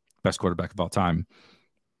 He's the best quarterback of all time.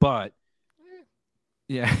 But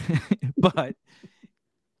yeah, but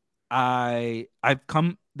I've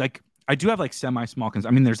come I do have semi-small concerns.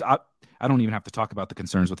 I mean, I don't even have to talk about the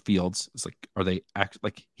concerns with Fields. It's are they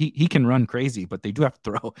he can run crazy, but they do have to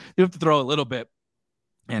throw. They have to throw a little bit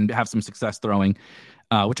and have some success throwing,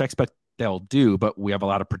 which I expect they'll do. But we have a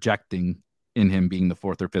lot of projecting in him being the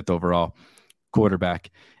 4th or 5th overall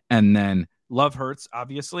quarterback. And then love Hurts,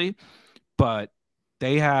 obviously, but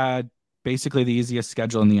they had basically the easiest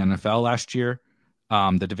schedule in the NFL last year.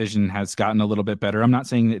 The division has gotten a little bit better. I'm not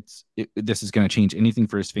saying this is going to change anything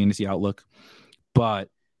for his fantasy outlook, but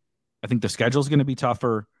I think the schedule is going to be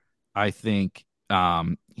tougher. I think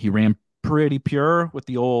he ran pretty pure with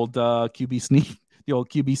the old QB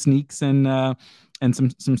sneaks and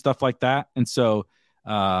some stuff like that. And so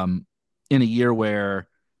in a year where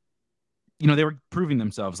they were proving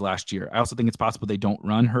themselves last year, I also think it's possible they don't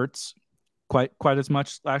run Hurts quite as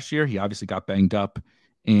much last year. He obviously got banged up,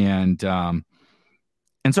 and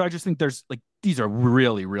so I just think there's these are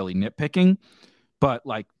really, really nitpicking, but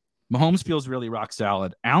Mahomes feels really rock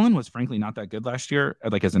solid. Allen was frankly not that good last year,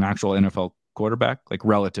 as an actual NFL quarterback,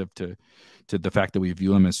 relative to the fact that we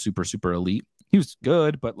view him as super, super elite. He was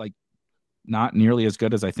good, but not nearly as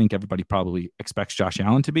good as I think everybody probably expects Josh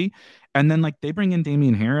Allen to be. And then they bring in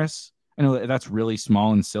Damian Harris. I know that's really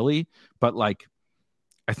small and silly, but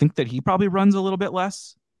I think that he probably runs a little bit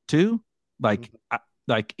less too.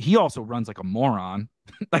 He also runs like a moron.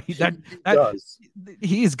 He does.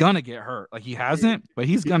 He's gonna get hurt. He hasn't, but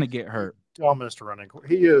he's gonna get hurt. Dumbest running.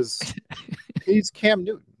 He's Cam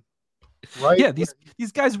Newton, right? Yeah,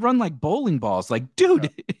 these guys run like bowling balls.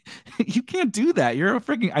 Dude, yeah. You can't do that. You're a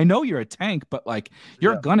freaking. I know you're a tank, but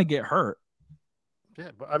you're gonna get hurt.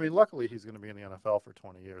 Yeah, but I mean, luckily he's going to be in the NFL for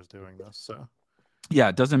 20 years doing this. So, yeah,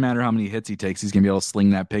 it doesn't matter how many hits he takes. He's going to be able to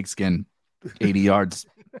sling that pigskin 80 yards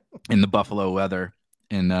in the Buffalo weather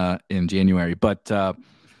in January. But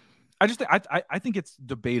I think it's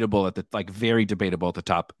debatable at the very debatable at the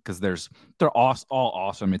top because they're all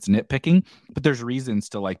awesome. It's nitpicking, but there's reasons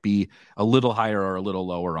to be a little higher or a little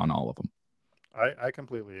lower on all of them. I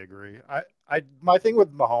completely agree. My thing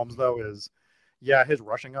with Mahomes though is, yeah, his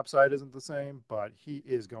rushing upside isn't the same, but he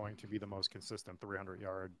is going to be the most consistent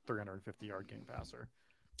 300-yard, 350-yard game passer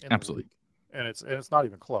in Absolutely. the league. And it's not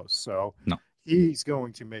even close. So no, he's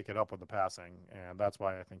going to make it up with the passing, and that's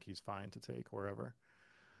why I think he's fine to take wherever.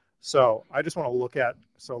 So I just want to look at.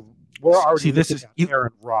 So we're already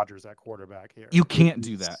Aaron Rodgers at quarterback here. You can't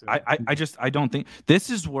do that. I don't think this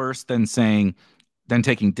is worse than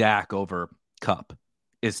taking Dak over Kupp.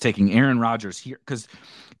 Is taking Aaron Rodgers here because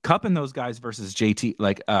Kupp and those guys versus JT.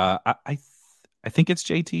 I think it's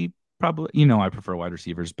JT probably. I prefer wide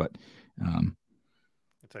receivers, but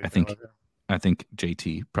I think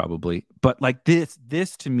JT probably. But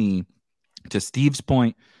this to me, to Steve's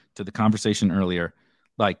point, to the conversation earlier,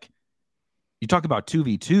 you talk about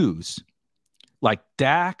 2v2s,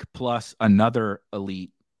 Dak plus another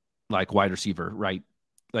elite wide receiver, right?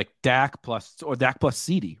 Dak plus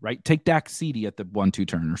CD, right? Take Dak CD at the 1-2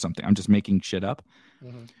 turn or something. I'm just making shit up.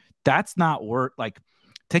 Mm-hmm. That's not worth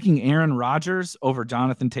taking Aaron Rodgers over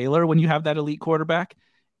Jonathan Taylor when you have that elite quarterback.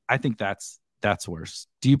 I think that's worse.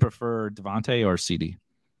 Do you prefer Devontae or CD?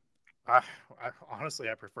 Honestly,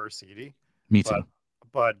 I prefer CD. Me too.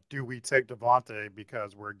 But do we take Devontae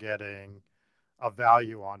because we're getting a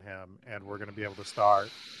value on him and we're going to be able to start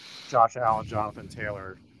Josh Allen, Jonathan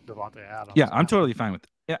Taylor, Devontae Adams? Yeah, I'm totally fine with it.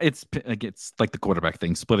 Yeah, it's like the quarterback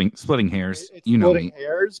thing, splitting hairs. It's splitting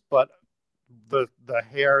hairs, but the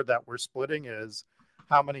hair that we're splitting is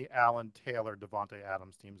how many Allen, Taylor, Devontae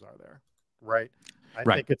Adams teams are there, right? I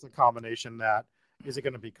think it's a combination that is it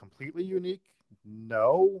going to be completely unique?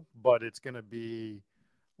 No, but it's going to be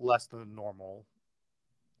less than normal.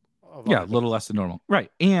 Yeah, a little less than normal,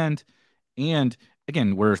 right? And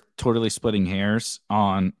again, we're totally splitting hairs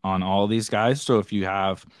on all these guys. So if you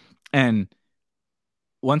have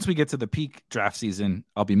once we get to the peak draft season,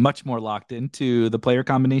 I'll be much more locked into the player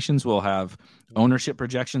combinations. We'll have ownership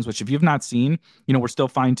projections, which if you've not seen, we're still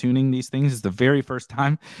fine tuning these things. It's the very first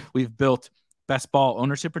time we've built best ball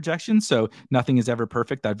ownership projections. So nothing is ever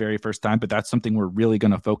perfect that very first time, but that's something we're really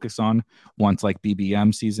going to focus on once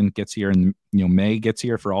BBM season gets here and May gets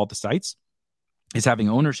here for all the sites, is having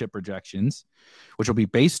ownership projections, which will be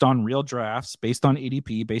based on real drafts, based on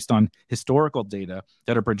ADP, based on historical data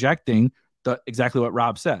that are projecting exactly what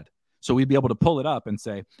Rob said. So we'd be able to pull it up and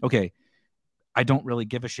say, okay, I don't really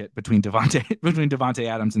give a shit between Devontae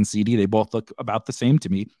Adams and CD. They both look about the same to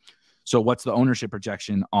me. So what's the ownership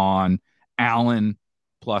projection on Allen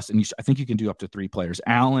plus, and I think you can do up to 3 players,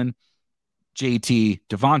 Allen, JT,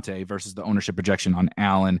 Devontae versus the ownership projection on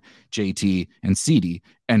Allen, JT, and CD.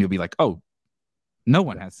 And you'll be like, oh, no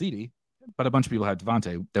one has CD, but a bunch of people have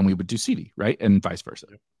Devontae, then we would do CD, right? And vice versa.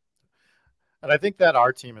 And I think that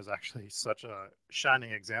our team is actually such a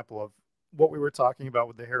shining example of what we were talking about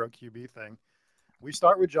with the Hero QB thing. We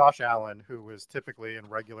start with Josh Allen, who was typically in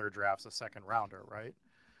regular drafts a second rounder, right?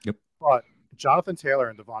 Yep. But Jonathan Taylor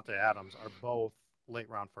and Devontae Adams are both late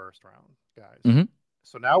round, first round guys. Mm-hmm.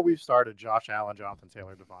 So now we've started Josh Allen, Jonathan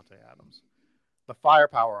Taylor, Devontae Adams. The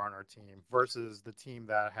firepower on our team versus the team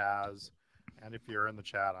that has, and if you're in the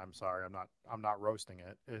chat, I'm sorry, I'm not roasting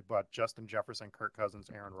it, but Justin Jefferson, Kirk Cousins,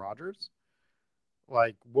 Aaron Rodgers.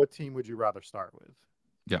 What team would you rather start with?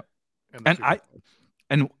 Yeah.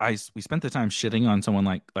 We spent the time shitting on someone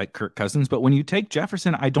like Kirk Cousins, but when you take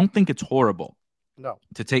Jefferson, I don't think it's horrible. No.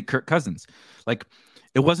 To take Kirk Cousins.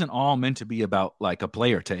 It wasn't all meant to be about a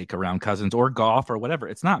player take around Cousins or Goff or whatever.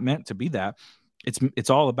 It's not meant to be that. It's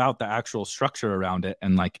all about the actual structure around it.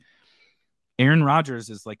 And Aaron Rodgers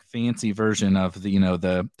is fancy version of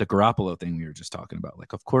the Garoppolo thing we were just talking about.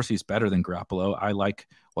 Of course he's better than Garoppolo. I like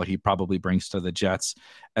what he probably brings to the Jets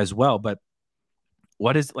as well. But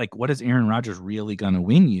what is Aaron Rodgers really going to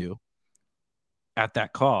win you at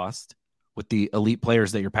that cost with the elite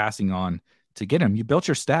players that you're passing on to get him? You built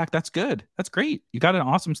your stack. That's good. That's great. You got an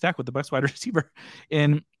awesome stack with the best wide receiver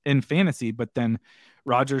in fantasy, but then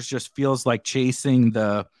Rodgers just feels like chasing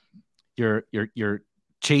you're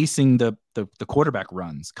chasing the quarterback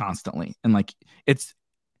runs constantly. And it's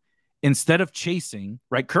instead of chasing,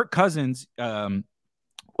 right? Kirk Cousins,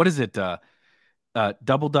 what is it?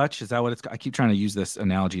 Double Dutch. Is that what it's? I keep trying to use this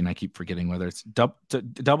analogy and I keep forgetting whether it's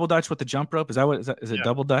double Dutch with the jump rope. Is that what is it? Yeah.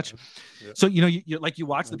 Double Dutch? Yeah. So you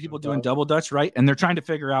watch the people doing double Dutch, right? And they're trying to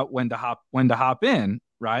figure out when to hop in,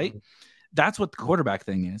 right? Mm-hmm. That's what the quarterback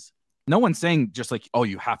thing is. No one's saying just oh,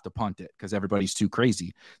 you have to punt it because everybody's too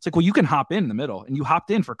crazy. It's well, you can hop in the middle, and you hopped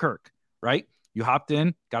in for Kirk, right? You hopped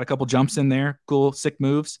in, got a couple jumps in there, cool, sick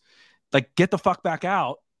moves. Like, get the fuck back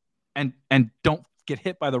out and don't get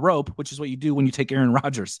hit by the rope, which is what you do when you take Aaron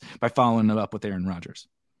Rodgers by following it up with Aaron Rodgers.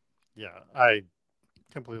 Yeah, I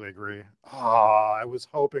completely agree. Oh, I was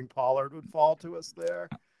hoping Pollard would fall to us there.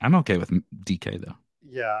 I'm okay with DK though.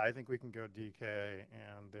 Yeah, I think we can go DK,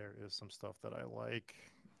 and there is some stuff that I like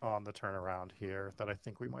on the turnaround here that I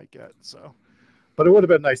think we might get. So, but it would have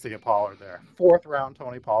been nice to get Pollard there. 4th round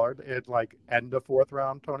Tony Pollard. It like end of 4th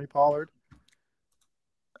round Tony Pollard.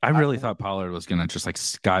 I really thought Pollard was going to just like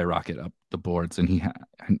skyrocket up the boards, and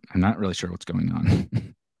I'm not really sure what's going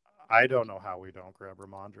on. I don't know how we don't grab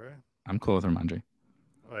Ramondre. I'm cool with Ramondre.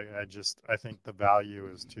 Like, I think the value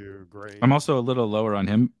is too great. I'm also a little lower on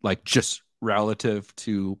him, like just relative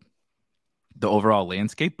to the overall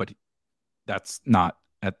landscape, but that's not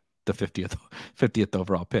at the 50th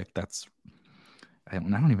overall pick. I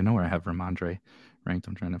don't even know where I have Ramondre ranked.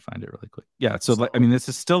 I'm trying to find it really quick. Yeah, so like, I mean, this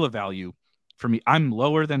is still a value for me. I'm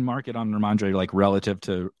lower than market on Ramondre, like relative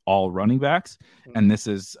to all running backs, and this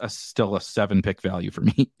is still a 7-pick value for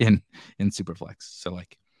me in Superflex. So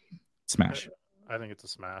like, smash. I think it's a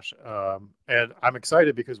smash. And I'm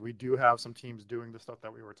excited because we do have some teams doing the stuff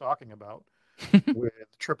that we were talking about with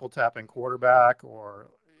triple tapping quarterback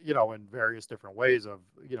or, in various different ways of,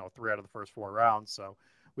 3 out of the first 4 rounds. So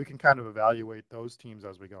we can kind of evaluate those teams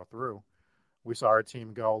as we go through. We saw our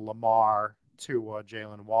team go Lamar, Tua,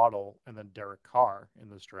 Jalen Waddle, and then Derek Carr in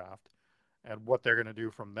this draft. And what they're going to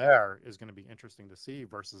do from there is going to be interesting to see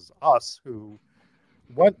versus us who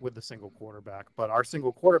went with the single quarterback, but our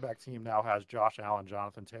single quarterback team now has Josh Allen,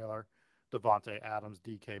 Jonathan Taylor, Devontae Adams,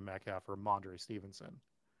 DK Metcalf, or Mondre Stevenson.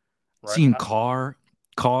 Right? Seeing Carr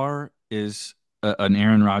is an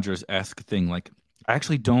Aaron Rodgers-esque thing. Like, I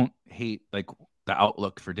actually don't hate like the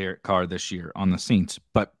outlook for Derek Carr this year on the Saints,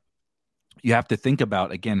 but you have to think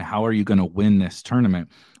about, again, how are you going to win this tournament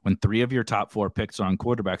when 3 of your top 4 picks are on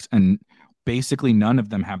quarterbacks and basically none of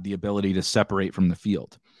them have the ability to separate from the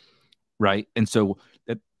field, right? And so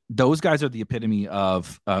those guys are the epitome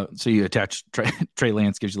of so you attach Trey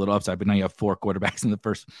Lance, gives you a little upside, but now you have 4 quarterbacks in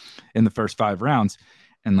the first 5 rounds,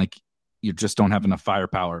 and like you just don't have enough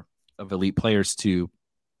firepower of elite players to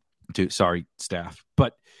staff,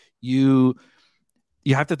 but you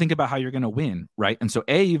have to think about how you're going to win, right? And so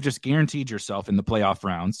you've just guaranteed yourself in the playoff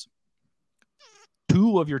rounds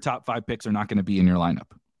 2 of your top 5 picks are not going to be in your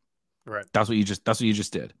lineup, right? That's what you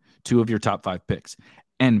just did. 2 of your top 5 picks.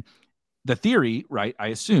 And the theory, right, I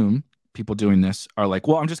assume people doing this are like,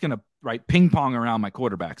 well, I'm just going to ping pong around my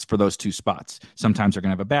quarterbacks for those 2 spots. Sometimes they're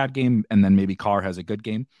going to have a bad game, and then maybe Carr has a good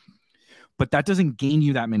game. But that doesn't gain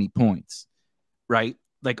you that many points, right?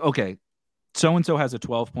 Like, okay, so-and-so has a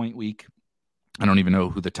 12-point week. I don't even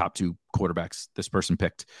know who the top 2 quarterbacks this person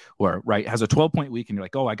picked were, right? Has a 12-point week, and you're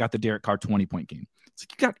like, oh, I got the Derek Carr 20-point game. It's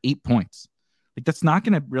like, you got 8 points. Like, that's not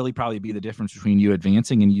going to really probably be the difference between you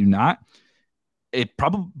advancing and you not.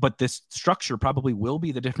 But this structure probably will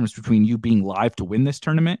be the difference between you being live to win this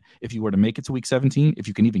tournament if you were to make it to week 17, if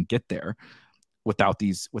you can even get there without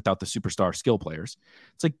the superstar skill players.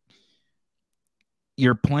 It's like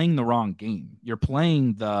you're playing the wrong game. You're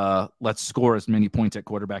playing the let's score as many points at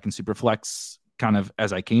quarterback and Superflex kind of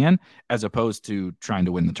as I can, as opposed to trying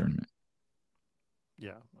to win the tournament.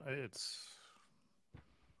 Yeah, it's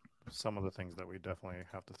some of the things that we definitely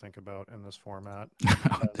have to think about in this format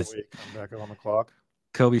as we come back on the clock.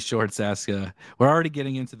 Kobe Shorts asks, we're already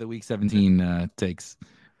getting into the week 17 takes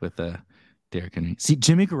with Derrick Henry. See,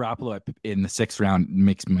 Jimmy Garoppolo in the 6th round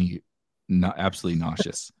makes me absolutely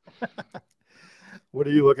nauseous. What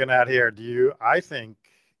are you looking at here? I think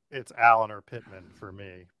it's Allen or Pittman for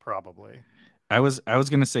me, probably. I was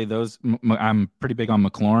going to say those. I'm pretty big on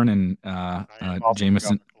McLaurin and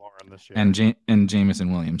Jameson and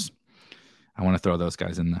Jameson Williams. I want to throw those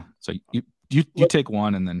guys in the. So you take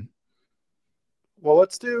one and then. Well,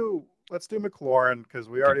 let's do McLaurin because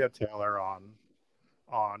we already have Taylor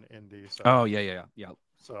on Indy. So. Oh yeah.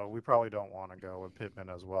 So we probably don't want to go with Pittman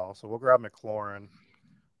as well. So we'll grab McLaurin.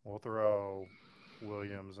 We'll throw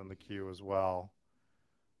Williams in the queue as well.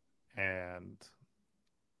 And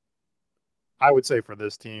I would say for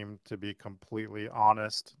this team, to be completely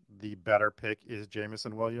honest, the better pick is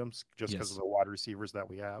Jameson Williams just because of the wide receivers that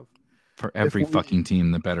we have. For every fucking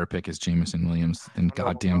team, the better pick is Jameson Williams than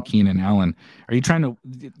goddamn Keenan Allen. Are you trying to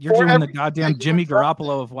 – you're doing the goddamn Jimmy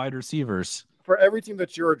Garoppolo of wide receivers. For every team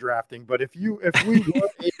that you're drafting. But if we were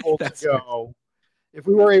able to go – if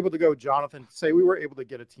we were able to go Jonathan – say we were able to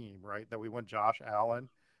get a team, right, that we went Josh Allen,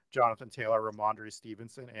 Jonathan Taylor, Ramondre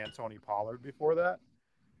Stevenson, and Tony Pollard before that.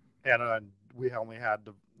 And we only had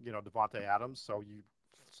Devontae Adams, so you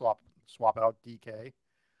swap out DK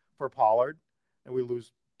for Pollard, and we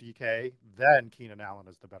lose DK, then Keenan Allen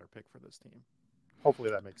is the better pick for this team. Hopefully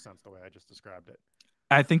that makes sense the way I just described it.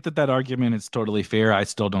 I think that argument is totally fair. I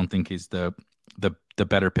still don't think he's the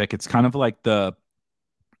better pick. It's kind of like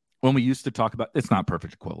when we used to talk about, it's not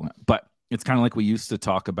perfect equivalent, but it's kind of like we used to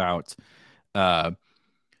talk about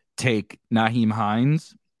take Naheem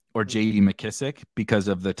Hines or J.D. McKissick because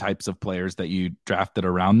of the types of players that you drafted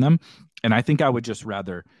around them. And I think I would just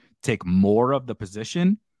rather take more of the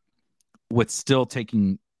position with still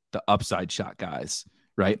taking the upside shot guys,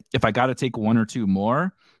 right? If I got to take one or two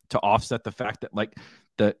more to offset the fact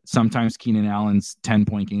that sometimes Keenan Allen's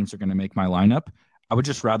 10-point games are going to make my lineup, I would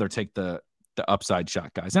just rather take the upside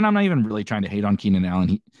shot guys. And I'm not even really trying to hate on Keenan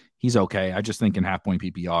Allen. He's okay. I just think in half-point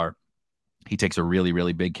PPR, he takes a really,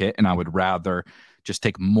 really big hit, and I would rather just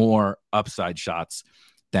take more upside shots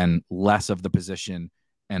than less of the position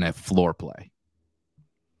and a floor play.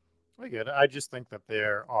 I get it. I just think that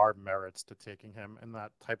there are merits to taking him in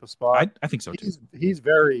that type of spot. I think so too. He's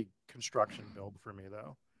very construction build for me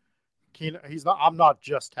though. I'm not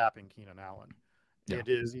just tapping Keenan Allen. Yeah. It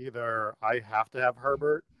is either I have to have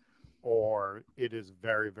Herbert, or it is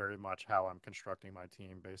very, very much how I'm constructing my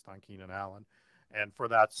team based on Keenan Allen. And for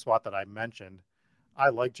that spot that I mentioned, I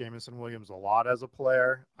like Jameson Williams a lot as a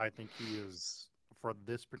player. I think he is, for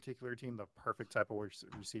this particular team, the perfect type of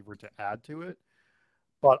receiver to add to it.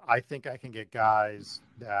 But I think I can get guys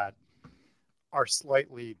that are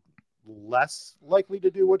slightly less likely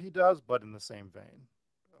to do what he does, but in the same vein,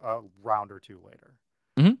 a round or two later.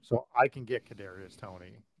 Mm-hmm. So I can get Kadarius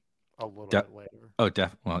Toney a little bit later. Oh,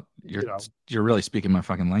 definitely. Well, you're really speaking my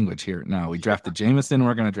fucking language here. No, we drafted Jameson.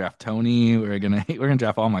 We're gonna draft Toney. We're gonna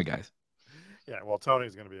draft all my guys. Yeah, well,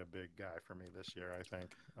 Tony's gonna be a big guy for me this year. I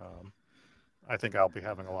think. I think I'll be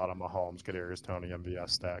having a lot of Mahomes, Kadarius Toney, MVS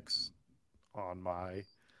stacks on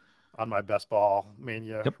my best ball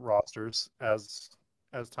mania rosters as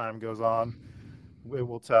time goes on. We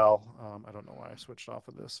will tell. I don't know why I switched off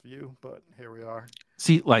of this view, but here we are.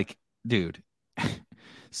 See, dude,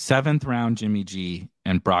 7th round Jimmy G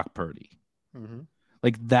and Brock Purdy. Mm-hmm.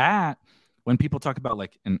 Like that, when people talk about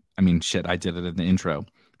and I mean, shit, I did it in the intro.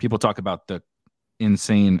 People talk about the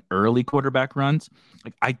insane early quarterback runs.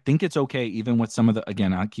 Like, I think it's okay, even with some of the,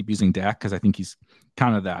 again, I keep using Dak because I think he's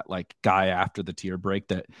kind of that guy after the tier break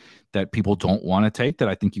that people don't want to take, that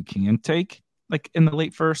I think you can take in the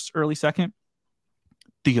late first, early second.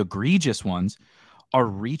 The egregious ones are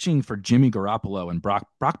reaching for Jimmy Garoppolo and Brock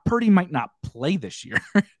Purdy might not play this year.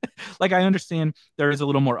 I understand there is a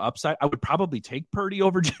little more upside. I would probably take Purdy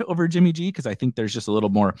over Jimmy G because I think there's just a little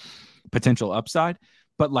more potential upside.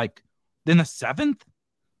 But in the 7th,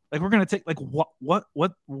 we're gonna take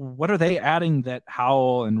what are they adding that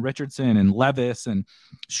Howell and Richardson and Levis and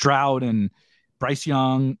Stroud and Bryce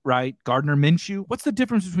Young, right? Gardner Minshew. What's the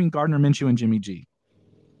difference between Gardner Minshew and Jimmy G?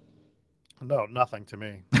 No, nothing to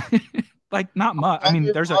me. Not much. I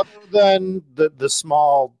mean, there's other than the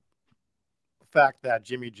small fact that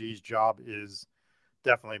Jimmy G's job is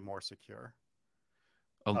definitely more secure.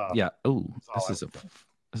 Oh yeah. Oh,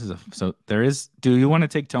 so there is. Do you want to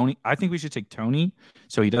take Toney? I think we should take Toney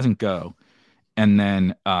so he doesn't go, and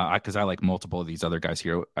then because I like multiple of these other guys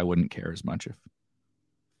here, I wouldn't care as much if.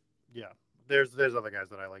 Yeah, there's other guys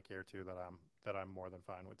that I like here too that I'm more than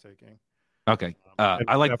fine with taking. Okay.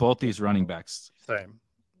 I like both these running backs. Same.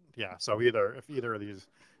 Yeah. So if either of these,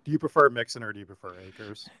 do you prefer Mixon or do you prefer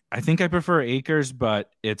Akers? I think I prefer Akers, but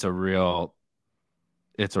it's a real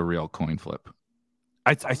coin flip.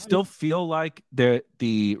 I still feel like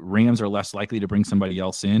the Rams are less likely to bring somebody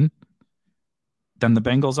else in than the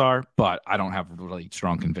Bengals are, but I don't have really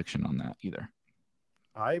strong conviction on that either.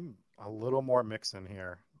 I'm a little more Mixon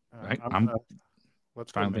here. Right.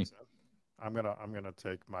 Let's go Mixon. I'm gonna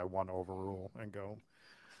take my one overrule and go.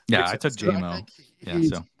 Yeah, I took JMO.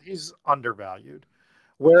 He's undervalued.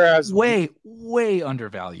 Whereas way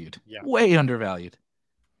undervalued. Yeah. Way undervalued.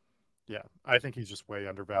 Yeah, I think he's just way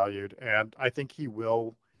undervalued, and I think he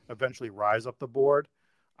will eventually rise up the board.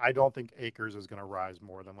 I don't think Akers is going to rise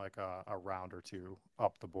more than a round or two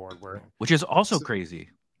up the board, which is also crazy.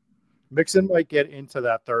 Mixon might get into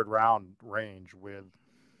that 3rd round range with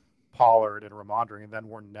Pollard and Ramondre, and then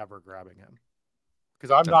we're never grabbing him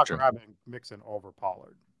because I'm not grabbing Mixon over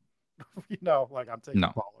Pollard. I'm taking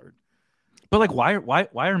Pollard. But why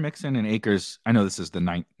are Mixon and Akers? I know this is the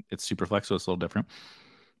 9th. It's Superflex, so it's a little different.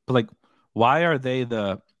 But why are they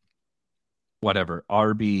the whatever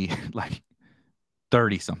RB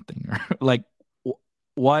 30 something or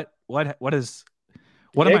what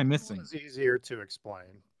am I missing? It's easier to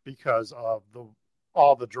explain because of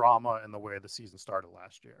all the drama and the way the season started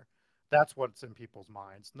last year. That's what's in people's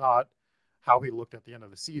minds, not how he looked at the end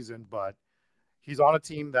of the season, but He's on a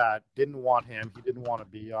team that didn't want him. He didn't want to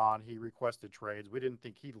be on. He requested trades. We didn't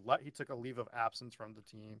think he took a leave of absence from the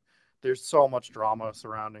team. There's so much drama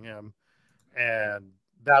surrounding him, and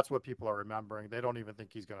that's what people are remembering. They don't even think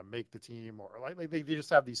he's going to make the team, or like they just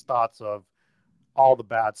have these thoughts of all the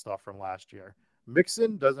bad stuff from last year.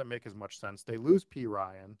 Mixon doesn't make as much sense. They lose P.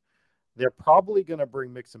 Ryan. They're probably going to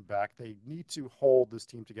bring Mixon back. They need to hold this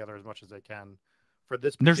team together as much as they can. For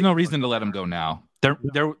this, there's no reason to let him go now.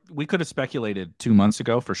 We could have speculated 2 months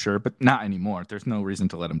ago for sure, but not anymore. There's no reason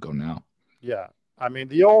to let him go now. Yeah, I mean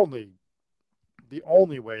the only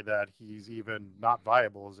way that he's even not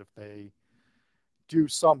viable is if they do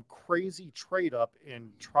some crazy trade up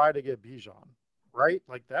and try to get Bijan, right?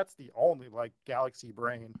 Like that's the only like galaxy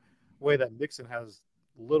brain way that Mixon has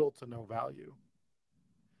little to no value.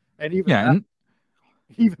 And even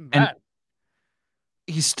that,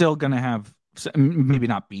 he's still gonna have maybe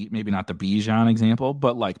not the Bijan example,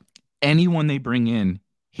 but like anyone they bring in,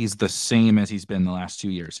 he's the same as he's been the last 2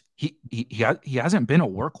 years. He hasn't been a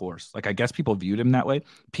workhorse. Like I guess people viewed him that way.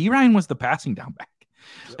 P. Ryan was the passing down back.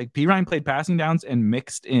 Yep. Like P. Ryan played passing downs and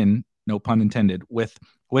mixed in, no pun intended, with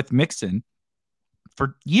Mixon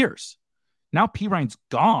for years. Now P. Ryan's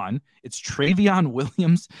gone. It's Travion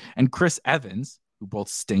Williams and Chris Evans, who both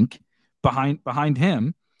stink, behind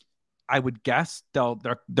him. I would guess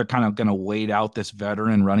they're kind of going to wait out this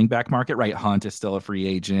veteran running back market, right? Hunt is still a free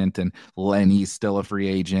agent, and Lenny's still a free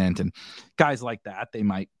agent, and guys like that, they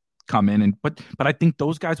might come in but I think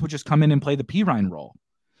those guys would just come in and play the P. Ryan role.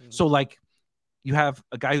 Mm-hmm. So like you have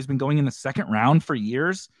a guy who's been going in the second round for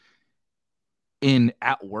years in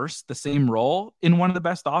at worst the same role in one of the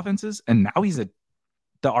best offenses, and now he's the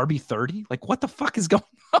RB30. Like what the fuck is going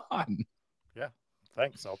on? Yeah,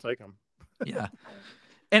 thanks. I'll take him. Yeah.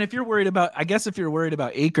 And if you're worried about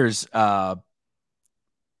Akers'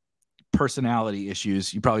 personality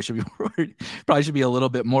issues, you probably should be worried. Probably should be a little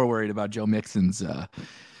bit more worried about Joe Mixon's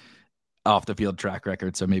off the field track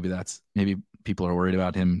record. So maybe people are worried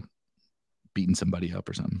about him beating somebody up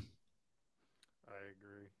or something. I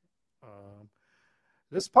agree.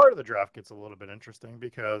 This part of the draft gets a little bit interesting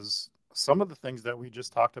because some of the things that we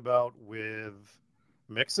just talked about with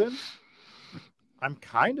Mixon, I'm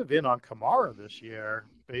kind of in on Kamara this year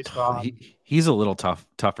based on he's a little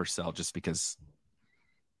tougher sell just because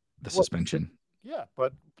the suspension. Yeah,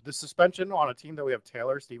 but the suspension on a team that we have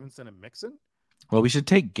Taylor, Stevenson, and Mixon. Well, we should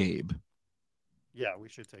take Gabe. Yeah, we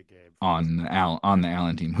should take Gabe on the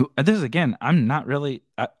Allen team. Who this is again? I'm not really.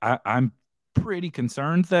 I'm pretty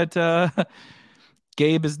concerned that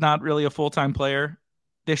Gabe is not really a full-time player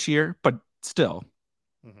this year, but still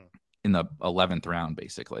in the 11th round,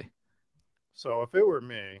 basically. So if it were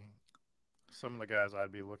me, some of the guys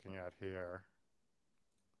I'd be looking at here,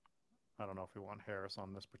 I don't know if we want Harris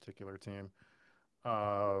on this particular team.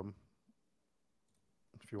 If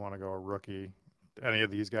you want to go a rookie, any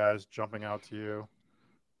of these guys jumping out to you?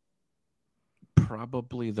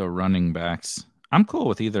 Probably the running backs. I'm cool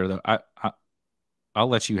with either of them. I'll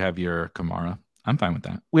let you have your Kamara. I'm fine with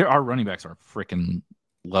that. Our running backs are freaking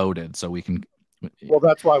loaded, so we can. Well,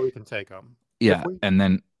 that's why we can take them. Yeah, and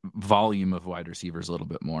then volume of wide receivers a little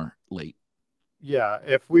bit more late. Yeah,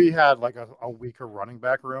 if we had like a weaker running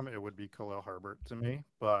back room, it would be Khalil Herbert to me.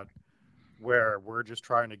 But where we're just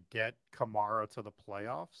trying to get Kamara to the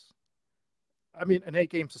playoffs, I mean, an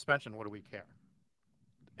 8-game suspension, what do we care?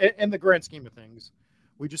 In the grand scheme of things,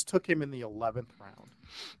 we just took him in the 11th round.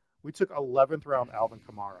 We took 11th round Alvin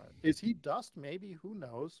Kamara. Is he dust? Maybe. Who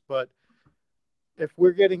knows? But if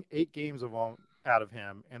we're getting 8 games out of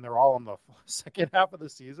him, and they're all in the second half of the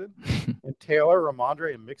season, and Taylor,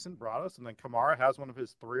 Ramondre, and Mixon brought us, and then Kamara has one of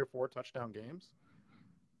his 3 or 4 touchdown games,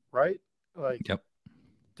 right? Like, yep.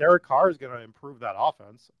 Derek Carr is going to improve that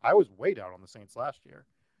offense. I was way down on the Saints last year.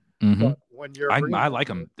 Mm-hmm. But when you're I like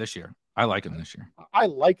him this year. I like I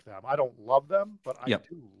like them. I don't love them, but I yep.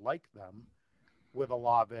 do like them. With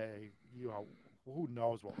Olave, who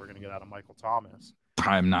knows what we're going to get out of Michael Thomas.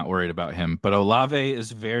 I'm not worried about him, but Olave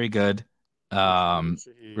is very good.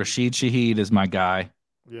 Rashid Shaheed is my guy.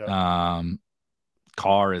 Yeah.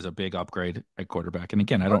 Carr is a big upgrade at quarterback. And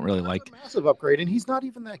again, I don't really like a massive upgrade, and he's not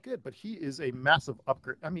even that good, but he is a massive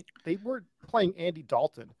upgrade. I mean, they were playing Andy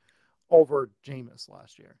Dalton over Jameis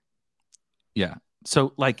last year. Yeah.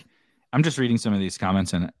 So like, I'm just reading some of these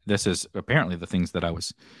comments, and this is apparently the things that I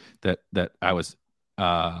was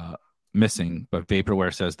missing. But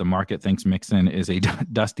Vaporware says the market thinks Mixon is a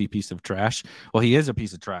dusty piece of trash. Well, he is a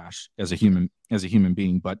piece of trash as a human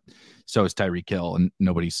being, but so is Tyreek Hill, and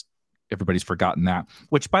everybody's forgotten that.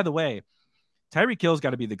 Which, by the way, Tyreek Hill's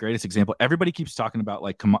got to be the greatest example. Everybody keeps talking about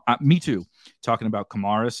like me too, talking about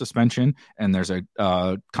Kamara's suspension, and there's a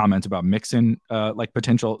comment about Mixon like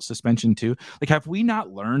potential suspension too. Like, have we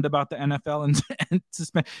not learned about the NFL and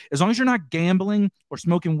suspend? As long as you're not gambling or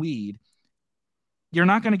smoking weed, you're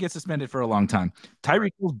not going to get suspended for a long time.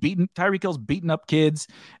 Tyreek Hill's beating up kids,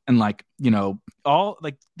 and like, you know, all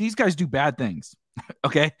like these guys do bad things.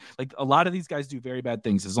 Okay, like a lot of these guys do very bad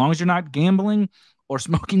things. As long as you're not gambling or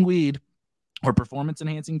smoking weed or performance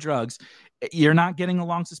enhancing drugs, you're not getting a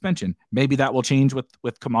long suspension. Maybe that will change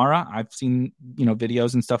with Kamara. I've seen, you know,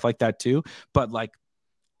 videos and stuff like that too, but like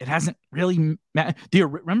it hasn't really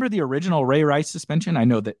remember the original Ray Rice suspension? I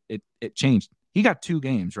know that it changed. He got 2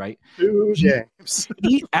 games, right? 2 games.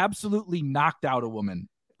 He absolutely knocked out a woman.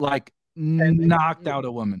 Like knocked out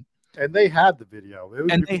a woman. And they had the video.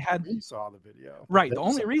 We saw the video. Right. The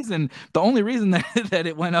only reason that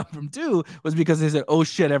it went up from 2 was because they said, "Oh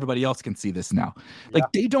shit, everybody else can see this now." Like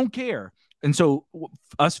they don't care. And so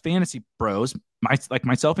us fantasy bros,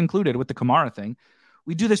 myself included, with the Kamara thing,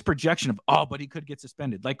 we do this projection of, oh, but he could get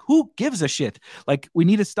suspended. Like, who gives a shit? Like, we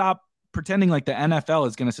need to stop pretending like the NFL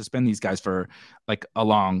is going to suspend these guys for like a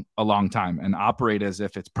long time and operate as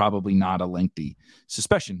if it's probably not a lengthy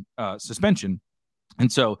suspension.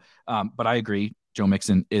 And so, but I agree, Joe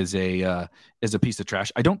Mixon is a piece of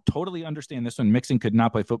trash. I don't totally understand this one. Mixon could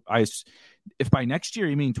not play football. If by next year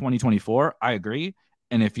you mean 2024, I agree.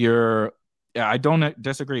 And if I don't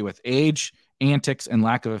disagree with age, antics, and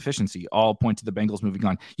lack of efficiency all point to the Bengals moving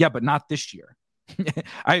on. Yeah, but not this year.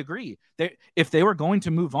 I agree. If they were going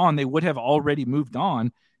to move on, they would have already moved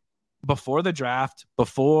on before the draft,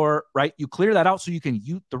 right? You clear that out so you can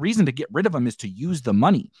the reason to get rid of them is to use the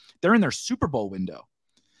money. They're in their Super Bowl window.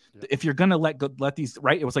 Yeah. If you're going to let these,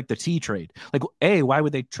 right? It was like the T trade. Like, why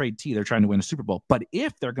would they trade T? They're trying to win a Super Bowl. But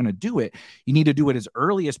if they're going to do it, you need to do it as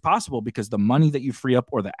early as possible, because the money that you free up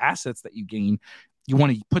or the assets that you gain, you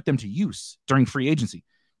want to put them to use during free agency.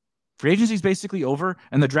 Free agency is basically over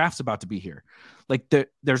and the draft's about to be here. Like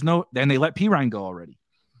there's no, and they let P. Ryan go already.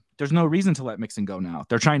 There's no reason to let Mixon go now.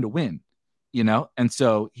 They're trying to win, you know? And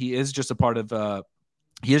so he is just a part of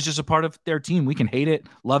their team. We can hate it,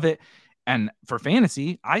 love it. And for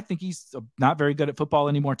fantasy, I think he's not very good at football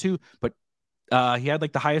anymore too, but he had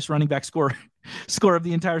like the highest running back score of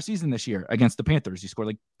the entire season this year against the Panthers. He scored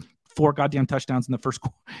like 4 goddamn touchdowns in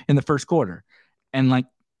the first quarter. And like,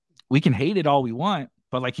 we can hate it all we want,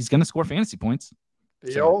 but like, he's going to score fantasy points.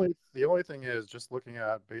 The only thing is, just looking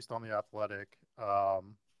at based on the Athletic,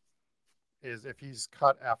 is if he's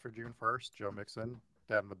cut after June 1st, Joe Mixon,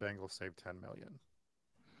 then the Bengals save $10 million.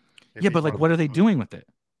 Yeah, but like, what are they doing with it?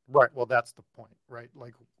 Right. Well, that's the point, right?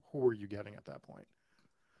 Like, who are you getting at that point?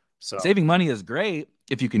 So saving money is great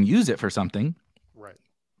if you can use it for something. Right.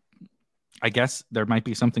 I guess there might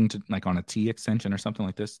be something to like on a T extension or something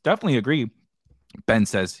like this. Definitely agree. Ben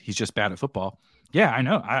says he's just bad at football. Yeah, I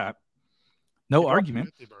know. No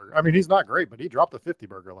argument. I mean, he's not great, but he dropped a 50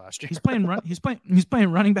 burger last year. He's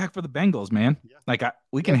playing running back for the Bengals, man. Yeah. Like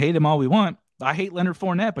we can hate him all we want. I hate Leonard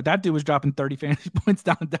Fournette, but that dude was dropping 30 fantasy points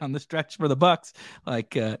down the stretch for the Bucks.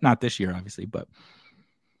 Like not this year, obviously, but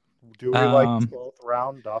do we like 12th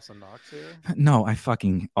round Dawson Knox here? No, I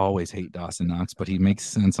fucking always hate Dawson Knox, but he makes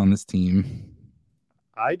sense on this team.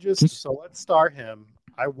 So let's start him.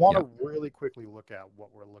 I want to really quickly look at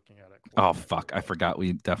what we're looking at. Oh, fuck. I forgot.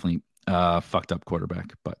 We definitely fucked up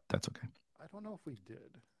quarterback, but that's okay. I don't know if we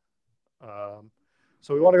did.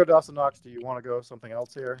 So we want to go Dawson Knox. Do you want to go something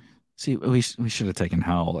else here? See, we should have taken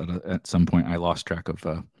Howell at some point. I lost track of.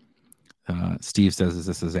 Steve says, "Is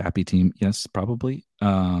this a Zappy team?" Yes, probably.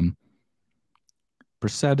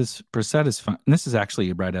 Brissett is fine. And this is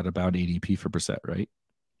actually right at about ADP for Brissett, right?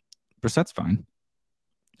 Brissett's fine.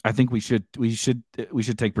 I think we should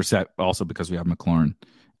take Brissett also because we have McLaurin,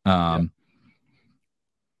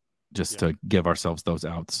 to give ourselves those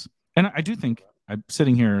outs. And I do think I'm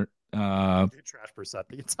sitting here trash Brissett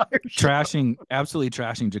the entire absolutely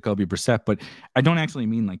trashing Jacoby Brissett, but I don't actually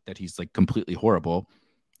mean like that he's like completely horrible.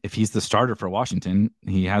 If he's the starter for Washington,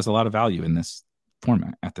 he has a lot of value in this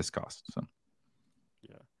format at this cost. So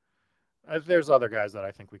there's other guys that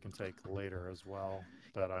I think we can take later as well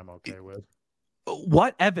that I'm okay with.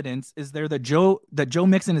 What evidence is there that Joe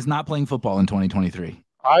Mixon is not playing football in 2023?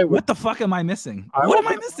 What the fuck am I missing? What am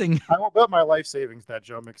I missing? I will bet my life savings that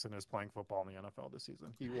Joe Mixon is playing football in the NFL this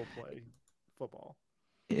season. He will play football.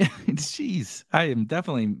 Jeez, I am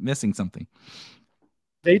definitely missing something.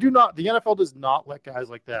 They do not. The NFL does not let guys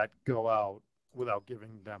like that go out without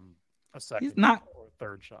giving them a second or a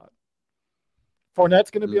third shot.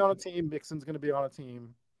 Fournette's going to be on a team. Mixon's going to be on a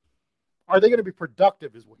team. Are they going to be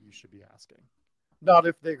productive is what you should be asking. not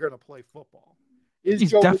if they're going to play football. Is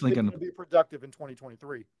He's Joe definitely Mixon going going to be productive in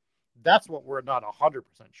 2023? That's what we're not 100%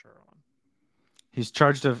 sure on. He's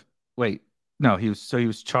charged of wait, no, he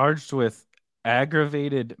was charged with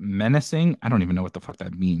aggravated menacing. I don't even know what the fuck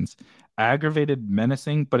that means. Aggravated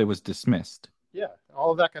menacing, but it was dismissed. Yeah,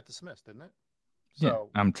 all of that got dismissed, didn't it? So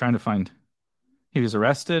yeah, I'm trying to find. He was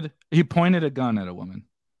arrested. He pointed a gun at a woman,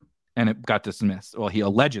 and it got dismissed. Well, he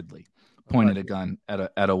allegedly pointed a gun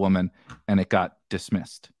at a woman, and it got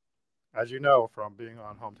dismissed. As you know from being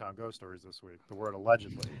on Hometown Ghost Stories this week, the word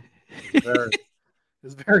allegedly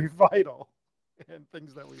is very vital in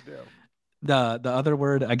things that we do. The other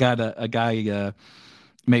word, I got a guy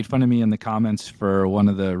made fun of me in the comments for one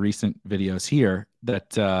of the recent videos here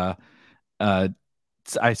that I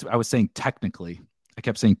was saying technically. I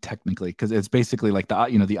kept saying technically because it's basically like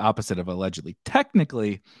the opposite of allegedly.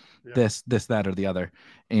 Technically, this, that, or the other,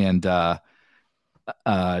 and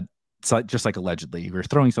so just like allegedly, we're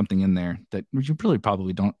throwing something in there that you really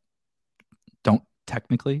probably don't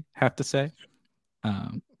technically have to say.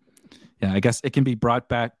 Yeah, I guess it can be brought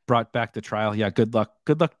back to trial. Yeah, good luck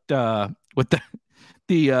with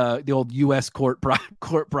the old U.S. court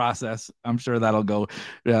process. I'm sure that'll go.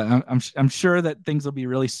 I'm sure that things will be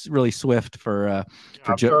really swift for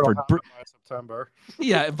by September.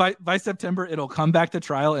 Yeah, by September it'll come back to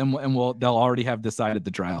trial, and they'll already have decided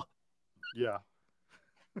the trial. Yeah.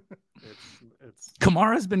 It's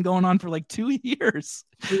Kamara's been going on for like 2 years.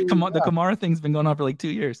 The Kamara thing's been going on for like 2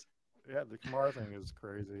 years. Yeah, the Kamara thing is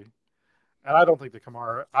crazy. And I don't think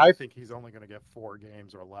I think he's only going to get 4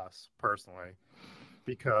 games or less, personally,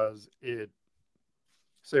 because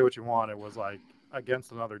say what you want, it was like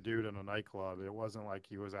against another dude in a nightclub. It wasn't like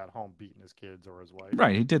he was at home beating his kids or his wife.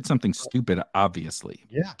 Right. He did something stupid, obviously.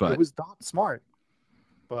 Yeah, but it was not smart.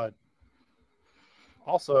 But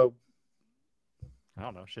also, I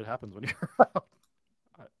don't know, shit happens when you're out.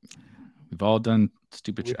 We've all done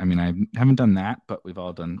stupid shit. I mean, I haven't done that, but we've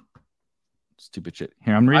all done stupid shit.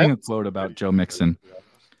 Here, I'm reading a quote about Joe Mixon.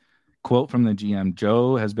 Quote from the GM: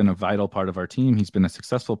 Joe has been a vital part of our team. He's been a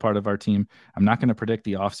successful part of our team. I'm not going to predict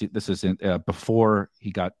the offseason. This is before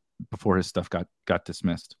his stuff got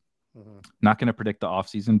dismissed. Mm-hmm. Not going to predict the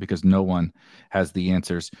offseason because no one has the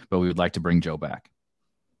answers, but we would like to bring Joe back.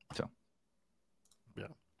 So,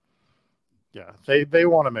 yeah, they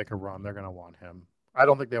want to make a run. They're going to want him. I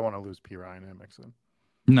don't think they want to lose P. Ryan and Mixon.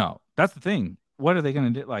 No, that's the thing. What are they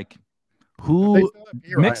going to do? Like, who?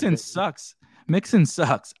 Mixon sucks. Mixon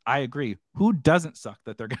sucks. I agree. Who doesn't suck?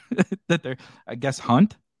 I guess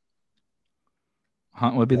Hunt.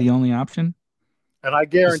 Hunt would be the only option. And I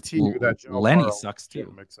guarantee you that Joe Lenny Burrow sucks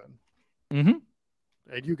too. Mixon.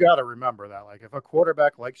 Mm-hmm. And you got to remember that, like, if a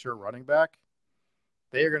quarterback likes your running back,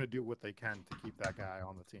 they are going to do what they can to keep that guy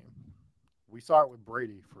on the team. We saw it with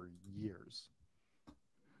Brady for years.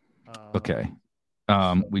 Okay.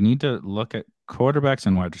 We need to look at quarterbacks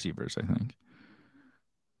and wide receivers, I think.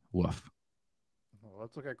 Woof. Well,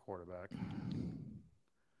 let's look at quarterback.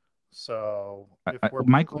 So,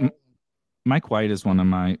 Mike White is one of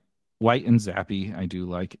my White and Zappy. I do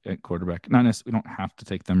like at quarterback. Not necessarily, we don't have to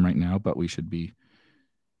take them right now, but we should be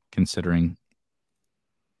considering.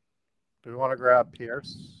 Do we want to grab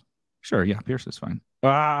Pierce? Sure, yeah, Pierce is fine.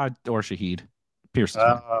 Or Shaheed. Pierce is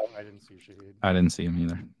fine. I didn't see Shaheed. I didn't see him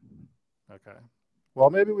either. Okay. Well,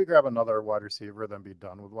 maybe we grab another wide receiver, then be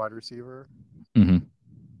done with wide receiver. Mm-hmm.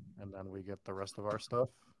 And then we get the rest of our stuff.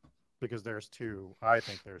 Because I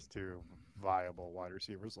think there's two viable wide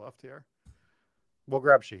receivers left here. We'll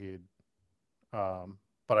grab Shaheed.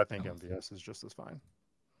 But I think MVS is just as fine.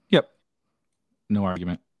 Yep. No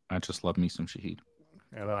argument. I just love me some Shaheed.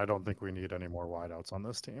 And I don't think we need any more wideouts on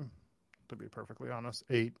this team, to be perfectly honest.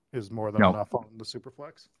 8 is more than enough on the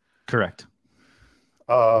SuperFlex. Correct.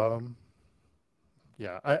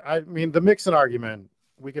 Yeah, I mean, the Mixon argument,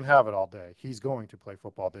 we can have it all day. He's going to play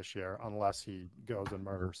football this year unless he goes and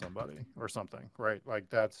murders somebody or something, right? Like,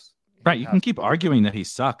 that's... Right, you can keep arguing that he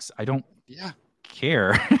sucks. I don't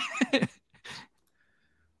care.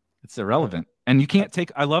 It's irrelevant. And you can't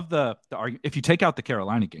take... I love the argument. If you take out the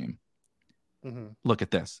Carolina game, look at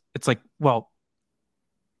this. It's like, well,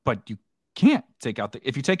 but you can't take out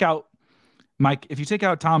if you take out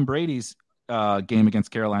Tom Brady's game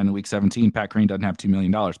against Carolina in week 17, Pat Green doesn't have $2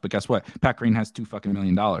 million. But guess what? Pat Green has $2 fucking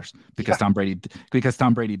million because Tom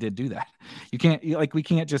Brady did do that. We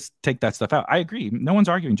can't just take that stuff out. I agree. No one's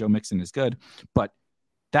arguing Joe Mixon is good, but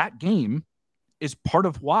that game is part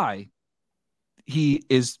of why he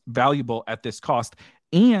is valuable at this cost.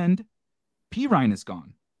 And P. Ryan is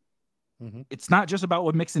gone. Mm-hmm. It's not just about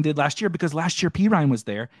what Mixon did last year, because last year P. Ryan was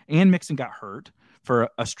there and Mixon got hurt for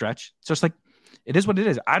a stretch. So it's like, it is what it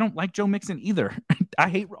is. I don't like Joe Mixon either. I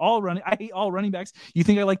hate all running backs. You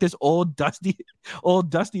think I like this old dusty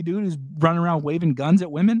dude who's running around waving guns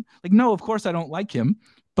at women? Like, no, of course I don't like him.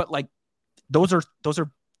 But like, those are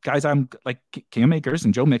guys I'm like. Cam Akers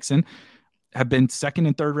and Joe Mixon have been second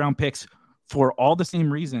and third round picks for all the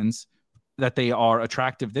same reasons that they are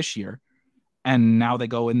attractive this year. And now they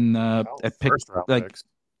go in at pick like picks.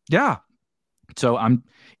 Yeah. So I'm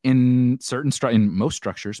in most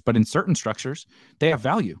structures, but in certain structures they have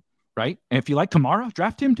value, right? And if you like Kamara,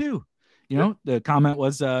 draft him too. You know, the comment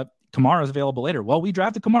was Kamara is available later. Well, we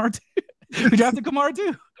drafted Kamara too. We drafted Kamara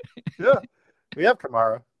too. Yeah, we have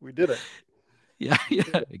Kamara. We did it. Yeah,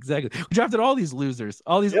 exactly. We drafted all these losers,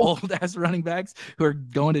 all these old ass running backs who are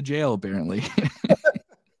going to jail apparently.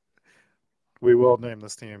 We will name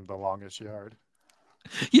this team the longest yard.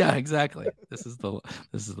 Yeah, exactly. This is the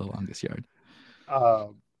longest yard.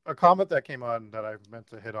 A comment that came on that I meant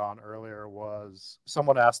to hit on earlier was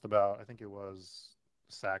someone asked about, I think it was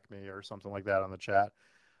Sack Me or something like that on the chat.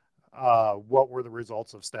 What were the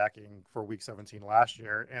results of stacking for week 17 last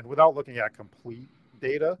year? And without looking at complete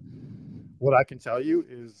data, what I can tell you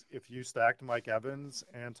is if you stacked Mike Evans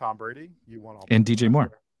and Tom Brady, you won all. And DJ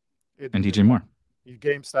Moore. DJ Moore. You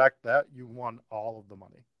game stacked that, you won all of the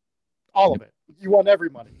money. All of it. You won every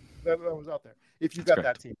money that was out there. If you got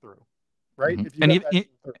that team through. Right? Mm-hmm.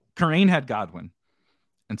 Corain had Godwin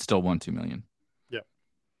and still won $2 million. Yeah.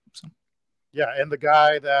 So. Yeah, and the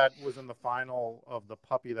guy that was in the final of the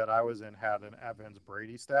puppy that I was in had an Evans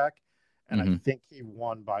Brady stack, and I think he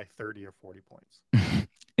won by 30 or 40 points.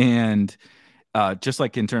 And just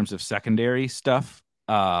like in terms of secondary stuff,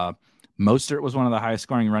 Mostert was one of the highest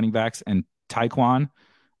scoring running backs, and Tyquan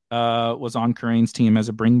was on Corain's team as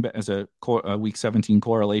a week 17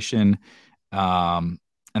 correlation.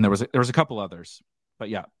 And there was a couple others, but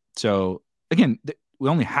yeah. So again, we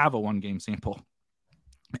only have a 1 game sample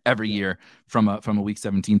every year from a week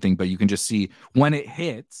 17 thing, but you can just see when it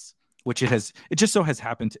hits, which it just so has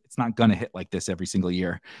happened. It's not going to hit like this every single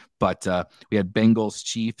year, but we had Bengals,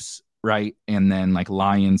 Chiefs, right. And then like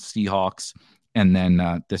Lions, Seahawks. And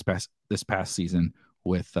then this past season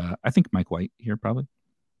with, I think Mike White here probably.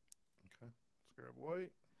 Okay. Let's grab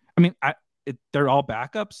White. I mean, they're all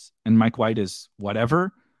backups and Mike White is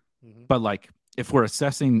whatever. Mm-hmm. But like, if we're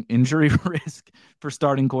assessing injury risk for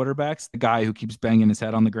starting quarterbacks, the guy who keeps banging his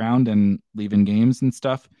head on the ground and leaving games and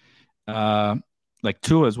stuff, like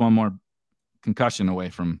Tua is one more concussion away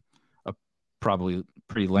from a probably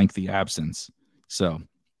pretty lengthy absence. So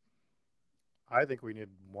I think we need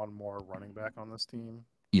one more running back on this team.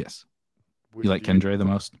 Yes. You like Kendra the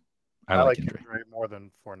most? I like Kendra more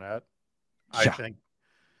than Fournette. Yeah.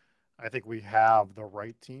 I think we have the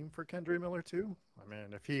right team for Kendra Miller too. I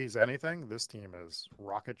mean, if he's anything, this team is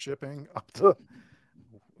rocket shipping up to,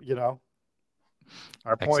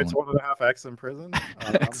 our points 1.5x in prison.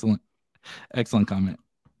 Excellent comment.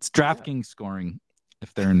 It's DraftKings scoring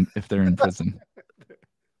if they're in prison.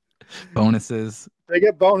 Bonuses. They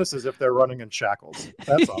get bonuses if they're running in shackles.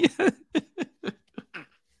 That's all.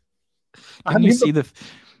 Can you see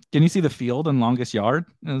the field and longest yard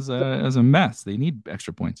as a mess? They need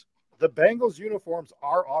extra points. The Bengals uniforms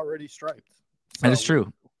are already striped. So that is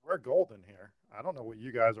true. We're golden here. I don't know what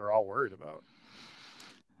you guys are all worried about.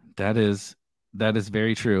 That is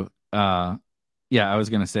very true. Yeah, I was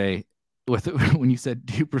gonna say when you said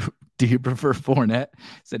do you prefer Fournette?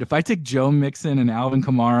 I said if I take Joe Mixon and Alvin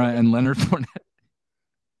Kamara and Leonard Fournette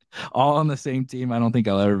all on the same team, I don't think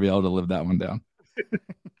I'll ever be able to live that one down.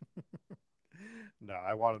 No,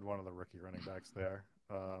 I wanted one of the rookie running backs there.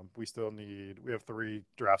 We have 3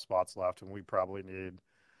 draft spots left, and we probably need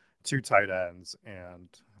 2 tight ends, and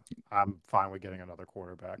I'm fine with getting another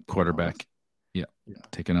quarterback. Yeah.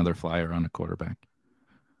 Take another flyer on a quarterback.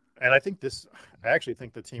 And I actually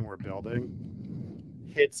think the team we're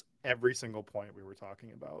building hits every single point we were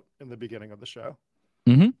talking about in the beginning of the show.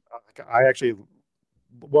 Mm-hmm.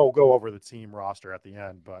 We'll go over the team roster at the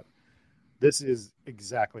end, but this is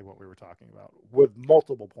exactly what we were talking about with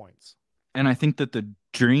multiple points. And I think that the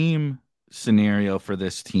dream scenario for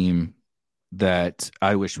this team that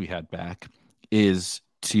I wish we had back is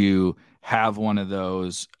to have one of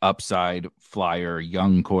those upside flyer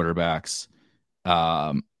young quarterbacks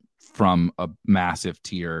from a massive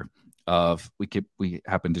tier of we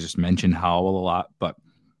happen to just mention Howell a lot, but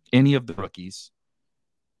any of the rookies,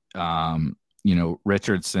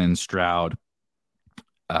 Richardson, Stroud,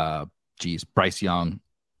 Bryce Young,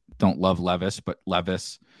 don't love Levis, but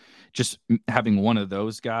Levis. Just having one of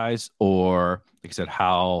those guys, or like I said,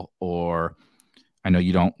 Howell, or I know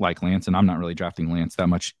you don't like Lance, and I'm not really drafting Lance that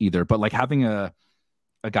much either, but like having a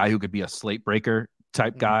guy who could be a slate breaker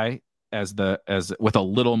type guy as with a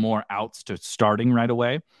little more outs to starting right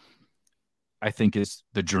away, I think is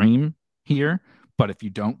the dream here. But if you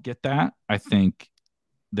don't get that, I think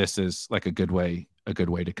this is like a good way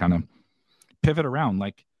to kind of pivot around.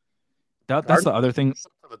 Like that's the other thing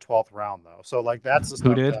for the 12th round though. So like that's the Who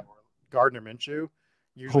stuff did? that Gardner Minshew.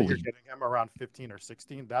 Usually you're Holy, getting him around 15 or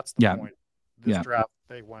 16. That's the yeah, point. This yeah. draft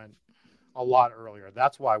they went a lot earlier.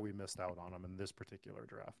 That's why we missed out on him in this particular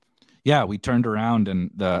draft. Yeah, we turned around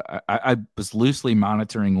and I was loosely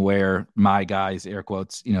monitoring where my guys, air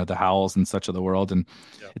quotes, the Howells and such of the world. And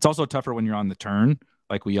it's also tougher when you're on the turn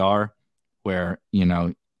like we are, where,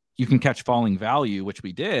 you can catch falling value, which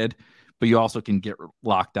we did, but you also can get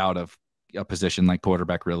locked out of a position like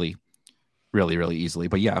quarterback really, really, really easily.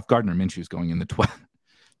 But yeah, if Gardner Minshew is going in the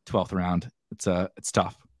 12th round, it's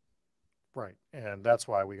tough. Right. And that's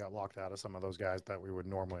why we got locked out of some of those guys that we would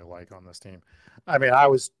normally like on this team. I mean, I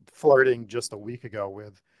was flirting just a week ago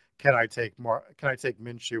with, can I take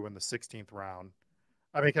Minshew in the 16th round?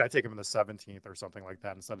 I mean, can I take him in the 17th or something like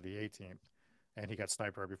that instead of the 18th? And he got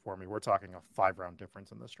sniped right before me. We're talking a 5-round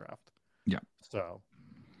difference in this draft. Yeah. So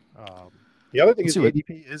the other thing is the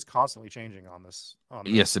ADP is constantly changing on this.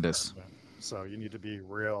 Yes, it is. So you need to be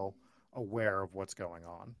real aware of what's going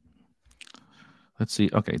on. Let's see.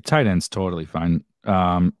 Okay, tight end's totally fine.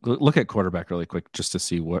 Look at quarterback really quick just to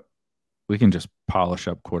see what we can just polish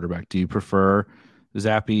up quarterback. Do you prefer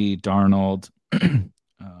Zappy, Darnold?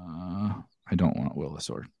 I don't want Willis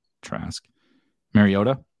or Trask.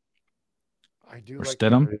 Mariota? I do or like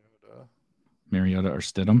Stidham? Mariota or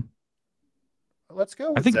Stidham? Let's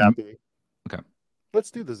go with Zappy. Okay.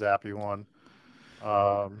 Let's do the Zappy one.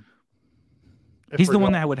 He's the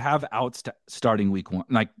one that would have outs starting week one.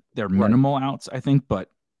 Like they're minimal outs, I think,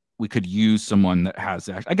 but we could use someone that has,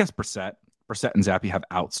 I guess, Brissett and Zappy have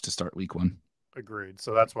outs to start week one. Agreed.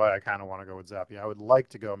 So that's why I kind of want to go with Zappy. I would like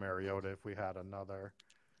to go Mariota if we had another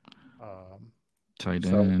tight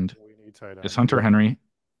end. We need tight end. Is Hunter Henry?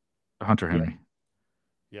 Hunter Henry.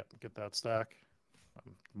 Yep. Get that stack.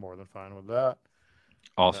 I'm more than fine with that.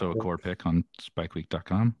 Also a core pick on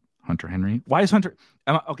spikeweek.com. Hunter Henry. Why is Hunter?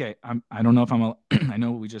 Okay, I don't know if I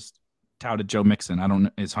know we just touted Joe Mixon. I don't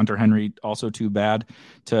know. Is Hunter Henry also too bad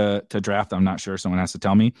to draft? I'm not sure. Someone has to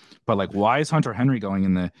tell me. But like, why is Hunter Henry going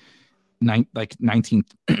in the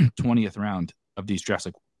 19th, 20th round of these drafts?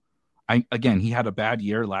 Like, again, he had a bad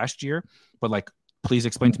year last year, but like, please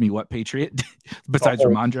explain to me what Patriot besides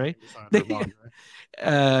Ramondre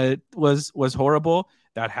was horrible.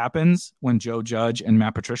 That happens when Joe Judge and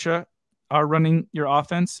Matt Patricia are running your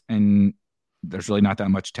offense, and there's really not that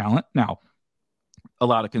much talent. Now, a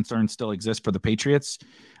lot of concerns still exist for the Patriots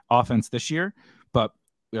offense this year, but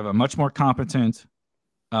we have a much more competent,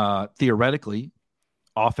 theoretically,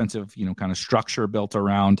 offensive, kind of structure built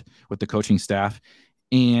around with the coaching staff.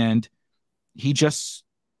 And he just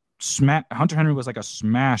Hunter Henry was like a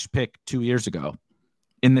smash pick 2 years ago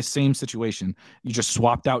in the same situation. You just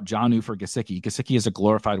swapped out Jonnu for Gesicki. Gesicki is a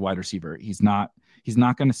glorified wide receiver. He's not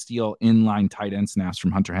going to steal inline tight end snaps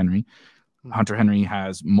from Hunter Henry. Hunter Henry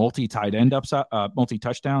has multi-touchdown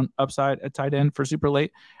upside at tight end for super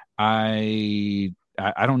late. I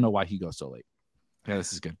don't know why he goes so late. Yeah,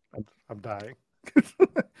 this is good. I'm dying.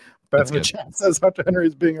 But the chat says Hunter Henry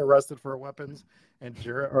is being arrested for weapons and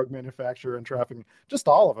drug manufacture and trafficking. Just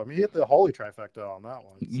all of them. He hit the holy trifecta on that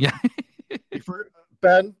one. So. Yeah.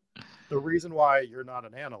 Ben, the reason why you're not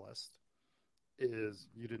an analyst is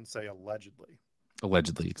you didn't say allegedly.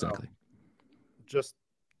 Allegedly, exactly. So, just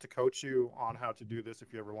to coach you on how to do this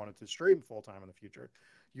if you ever wanted to stream full-time in the future,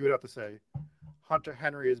 you would have to say Hunter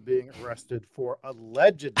Henry is being arrested for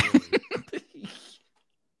allegedly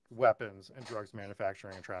weapons and drugs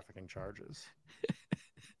manufacturing and trafficking charges.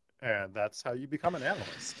 And that's how you become an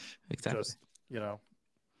analyst. Exactly. Just,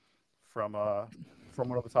 from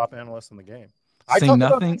one of the top analysts in the game. I talk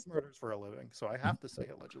about murders for a living, so I have to say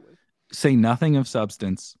allegedly. Say nothing of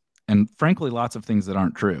substance, and frankly, lots of things that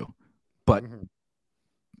aren't true, but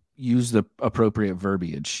use the appropriate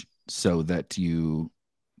verbiage so that you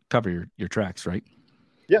cover your tracks, right?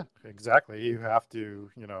 Yeah, exactly. You have to,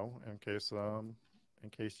 in case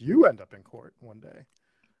you end up in court one day,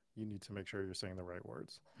 you need to make sure you're saying the right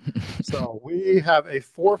words. So we have a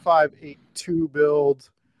 4-5-8-2 build.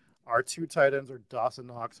 Our two tight ends are Dawson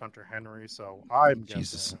Knox, Hunter Henry. So I'm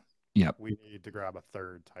guessing we need to grab a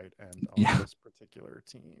third tight end on this particular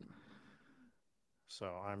team.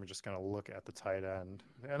 So I'm just going to look at the tight end.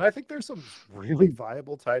 And I think there's some really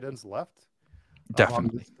viable tight ends left. Definitely.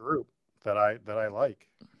 Among this group that I like.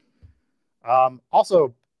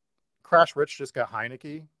 Also, Crash Rich just got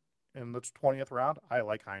Heineke in the 20th round. I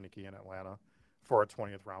like Heineke in Atlanta for a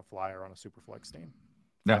 20th round flyer on a SuperFlex team.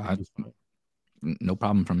 Yeah, I think he's fine. no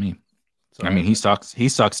problem from me. So, I mean, he sucks. He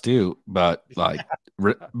sucks too, but like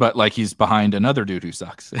he's behind another dude who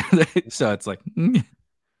sucks. So it's like,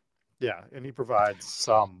 yeah, and he provides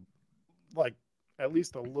some, like, at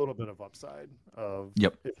least a little bit of upside of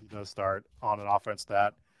yep. if he does start on an offense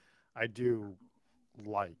that I do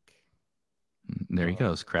like. There he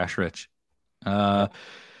goes, Crash Rich. Yeah.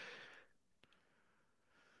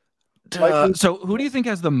 Likely, So who do you think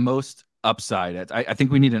has the most upside? I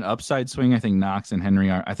think we need an upside swing. I think Knox and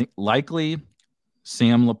Henry are. I think likely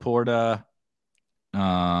Sam Laporta.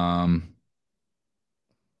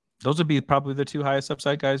 Those would be probably the two highest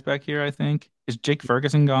upside guys back here. I think. Is Jake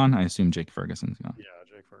Ferguson gone? I assume Jake Ferguson's gone. yeah,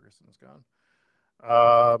 Jake Ferguson's gone.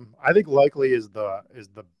 I think likely is the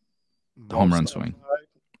The home most run swing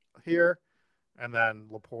here, and then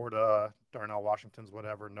Laporta, Darnell Washington's,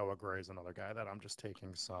 whatever. Noah Gray's another guy that I'm just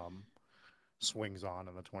taking some swings on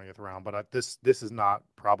in the 20th round. But this is not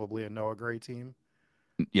probably a Noah Gray team.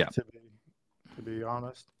 Yeah, to be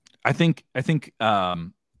honest. I think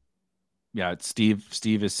yeah,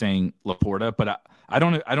 Steve is saying Laporta, but I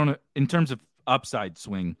don't in terms of upside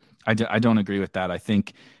swing, I don't agree with that. I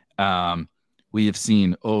think we have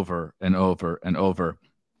seen over and over and over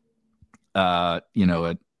a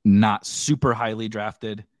not super highly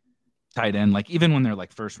drafted tight end, like even when they're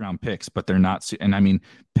like first round picks, but they're not. And I mean,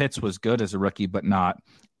 Pitts was good as a rookie, but not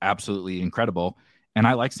absolutely incredible. And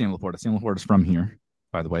I like Sam Laporta. Sam Laporta's from here,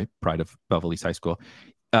 by the way, pride of Beverly High School.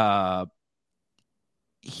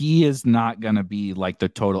 He is not going to be like the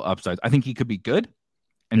total upside. I think he could be good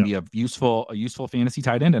and be a useful fantasy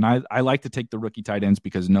tight end. And I like to take the rookie tight ends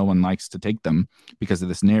because no one likes to take them because of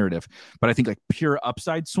this narrative. But I think like pure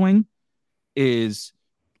upside swing is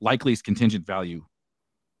likely his contingent value.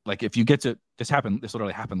 Like if you get to this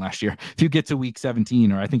literally happened last year. If you get to week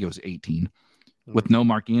 17, or I think it was 18 with no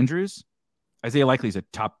Mark Andrews, Isaiah Likely is a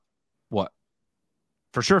top,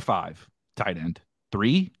 for sure 5 tight end,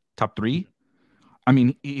 top 3. I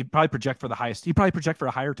mean, he'd probably project for the highest. He'd probably project for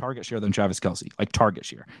a higher target share than Travis Kelce, like target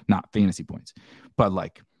share, not fantasy points. But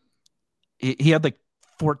like he had like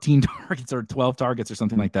 14 targets or 12 targets or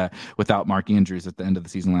something like that without Mark Andrews at the end of the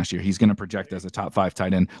season last year. He's going to project as a top 5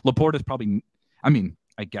 tight end. Laporta is probably, I mean,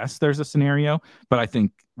 I guess there's a scenario, but I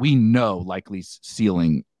think we know Likely's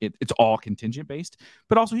ceiling. It's all contingent based,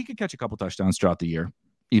 but also he could catch a couple touchdowns throughout the year,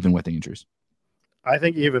 even with Andrews. I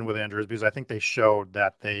think even with Andrews, because I think they showed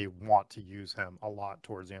that they want to use him a lot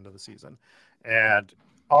towards the end of the season. And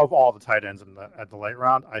of all the tight ends at the late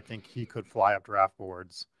round, I think he could fly up draft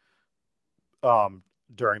boards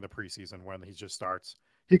during the preseason when he just starts.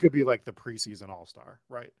 He could be like the preseason all-star,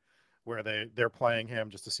 right? Where they're playing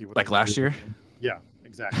him just to see what, like last year. Yeah,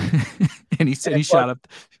 exactly. And he said he shot up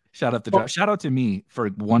the draft. Shout out to me for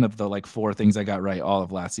one of the like 4 things I got right all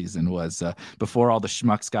of last season was before all the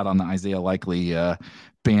schmucks got on the Isaiah Likely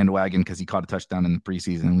bandwagon because he caught a touchdown in the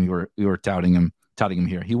preseason. We were touting him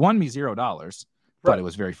here. He won me $0, but it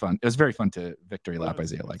was very fun. It was very fun to victory lap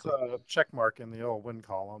Isaiah Likely. It's a check mark in the old win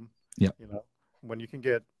column. Yeah, when you can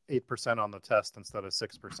get 8% on the test instead of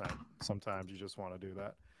 6%, sometimes you just want to do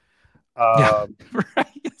that. Yeah, right.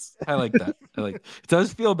 Yes. I like that. It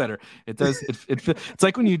does feel better. It does. It's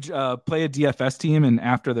like when you play a DFS team and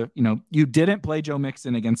after you didn't play Joe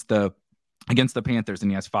Mixon against the Panthers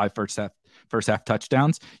and he has 5 first half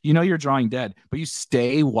touchdowns. You're drawing dead, but you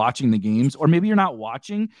stay watching the games, or maybe you're not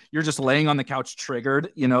watching. You're just laying on the couch,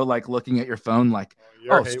 triggered. Like looking at your phone, like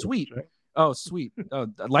sweet. Oh, sweet. Oh,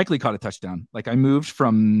 Likely caught a touchdown. Like I moved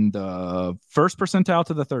from the 1st percentile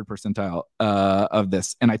to the 3rd percentile of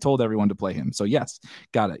this, and I told everyone to play him. So yes,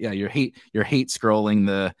 got it. Yeah, you're hate scrolling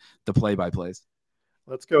the play-by-plays.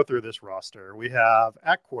 Let's go through this roster. We have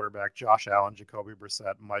at quarterback Josh Allen, Jacoby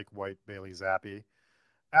Brissett, Mike White, Bailey Zappi.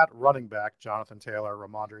 At running back Jonathan Taylor,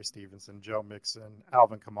 Ramondre Stevenson, Joe Mixon,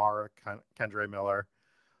 Alvin Kamara, Kendre Miller.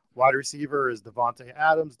 Wide receiver is Devontae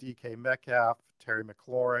Adams, DK Metcalf, Terry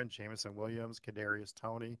McLaurin, Jameson Williams, Kadarius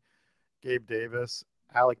Toney, Gabe Davis,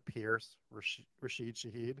 Alec Pierce, Rashid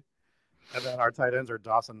Shaheed. And then our tight ends are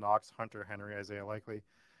Dawson Knox, Hunter Henry, Isaiah Likely.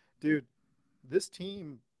 Dude, this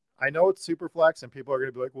team, I know it's SuperFlex, and people are going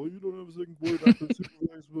to be like, well, you don't have a second quarterback for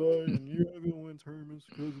SuperFlex, and you're not going to win tournaments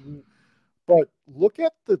because of it. But look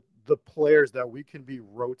at the players that we can be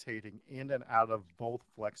rotating in and out of both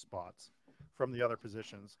flex spots from the other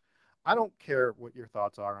positions. I don't care what your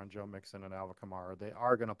thoughts are on Joe Mixon and Alvin Kamara. They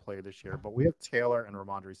are going to play this year, but we have Taylor and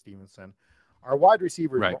Ramondre Stevenson. Our wide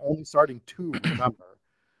receivers are only starting 2, remember.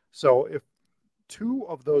 So if 2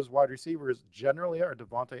 of those wide receivers generally are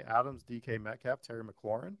Devontae Adams, DK Metcalf, Terry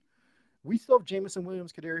McLaurin, we still have Jameson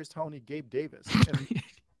Williams, Kadarius Toney, Gabe Davis.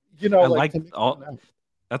 And, I like all.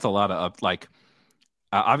 That's a lot of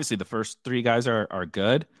Obviously, the first three guys are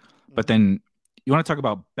good, but Mhm. then you want to talk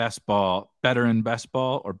about best ball, better in best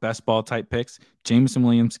ball or best ball type picks. Jameson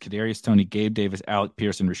Williams, Kadarius Toney, Gabe Davis, Alec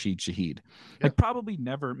Pierce, and Rashid Shaheed. Yeah. Like probably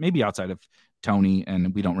never, maybe outside of Tony,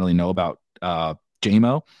 and we don't really know about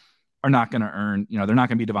JMO, are not going to earn. They're not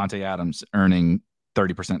going to be Devontae Adams earning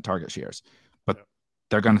 30% target shares, but Yeah.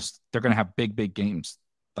 they're gonna have big games.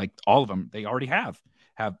 Like all of them, they already have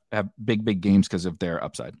big games because of their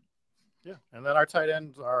upside. Yeah. And then our tight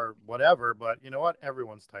ends are whatever, but you know what?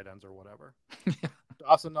 Everyone's tight ends are whatever.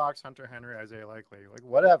 Dawson Knox, Hunter Henry, Isaiah Likely, like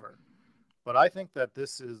whatever. But I think that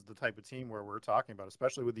this is the type of team where we're talking about,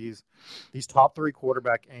 especially with these top three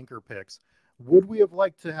quarterback anchor picks. Would we have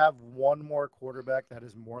liked to have one more quarterback that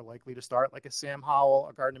is more likely to start, like a Sam Howell,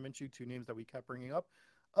 a Gardner Minshew, two names that we kept bringing up?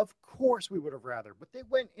 Of course we would have rather, but they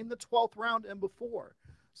went in the 12th round and before.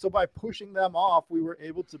 So by pushing them off, we were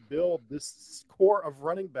able to build this core of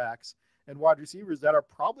running backs and wide receivers that are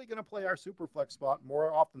probably going to play our super flex spot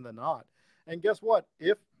more often than not. And guess what?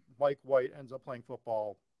 If Mike White ends up playing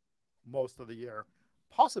football most of the year,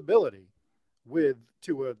 possibility with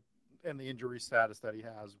Tua and the injury status that he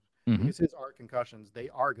has, because his are concussions, they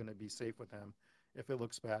are going to be safe with him if it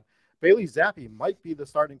looks bad. Bailey Zappi might be the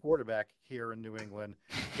starting quarterback here in New England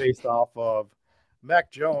based off of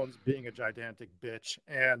Mac Jones being a gigantic bitch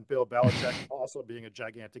and Bill Belichick also being a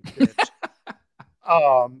gigantic bitch.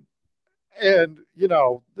 And,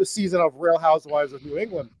 the season of Real Housewives of New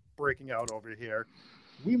England breaking out over here.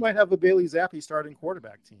 We might have a Bailey Zappi starting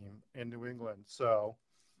quarterback team in New England. So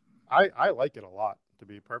I like it a lot, to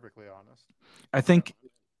be perfectly honest. I think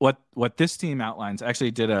what this team outlines, I actually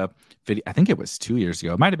did a video. I think it was 2 years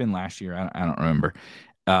ago. It might have been last year. I don't remember.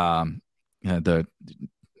 The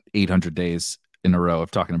 800 days in a row of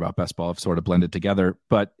talking about best ball have sort of blended together.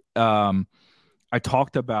 But I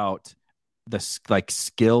talked about the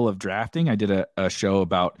skill of drafting. I did a show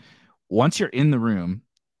about once you're in the room,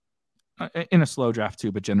 in a slow draft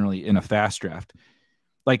too, but generally in a fast draft,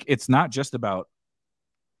 like it's not just about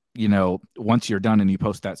once you're done and you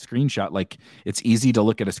post that screenshot, like it's easy to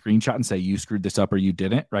look at a screenshot and say you screwed this up or you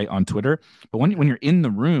didn't, right, on Twitter. But when you're in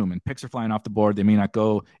the room and picks are flying off the board, they may not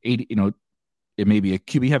go 80, it may be a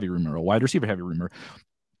QB heavy room or a wide receiver heavy room, or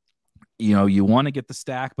you want to get the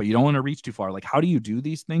stack, but you don't want to reach too far. Like, how do you do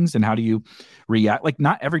these things and how do you react? Like,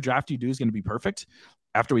 not every draft you do is going to be perfect.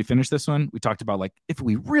 After we finish this one, we talked about, like, if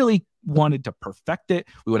we really wanted to perfect it,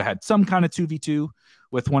 we would have had some kind of 2v2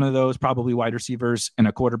 with one of those, probably wide receivers and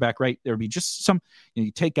a quarterback, right? There would be just some,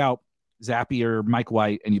 you take out Zappy or Mike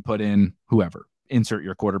White and you put in whoever, insert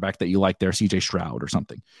your quarterback that you like there, CJ Stroud or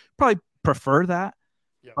something. Probably prefer that.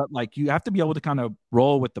 Yeah. But like, you have to be able to kind of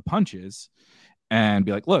roll with the punches and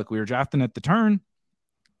be like, look, we were drafting at the turn.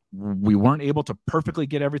 We weren't able to perfectly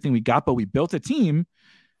get everything we got, but we built a team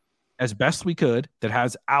as best we could that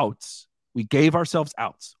has outs. We gave ourselves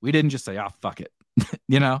outs. We didn't just say, fuck it.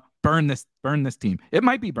 Burn this team. It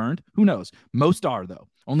might be burned. Who knows? Most are, though.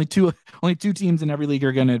 Only two teams in every league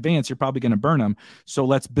are going to advance. You're probably going to burn them. So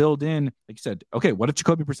let's build in, like you said, okay, what if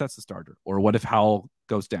Jacoby Brissett's the starter? Or what if Howell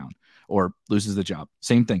goes down or loses the job?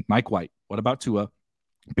 Same thing. Mike White. What about Tua?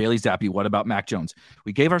 Bailey Zappi, what about Mac Jones?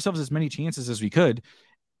 We gave ourselves as many chances as we could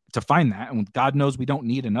to find that. And God knows we don't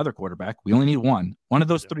need another quarterback. We only need one of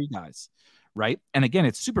those three guys, right? And again,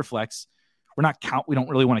 it's super flex. We don't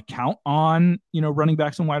really want to count on, running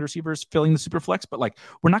backs and wide receivers filling the super flex, but like,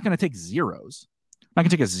 we're not going to take zeros. I'm not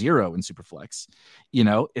going to take a zero in super flex.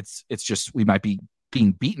 It's just, we might be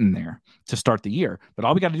being beaten there to start the year, but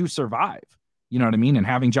all we got to do is survive. You know what I mean? And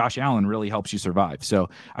having Josh Allen really helps you survive. So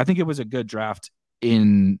I think it was a good draft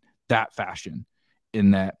in that fashion,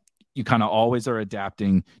 in that you kind of always are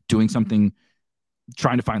adapting, doing something,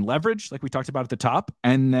 trying to find leverage, like we talked about at the top,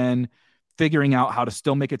 and then figuring out how to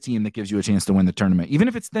still make a team that gives you a chance to win the tournament, even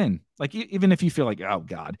if it's thin. Like, even if you feel like, oh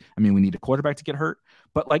God, I mean, we need a quarterback to get hurt,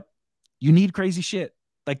 but like, you need crazy shit.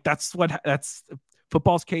 Like, that's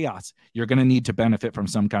football's chaos. You're going to need to benefit from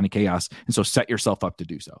some kind of chaos. And so set yourself up to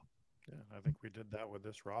do so. Yeah, I think we did that with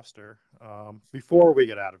this roster. Before we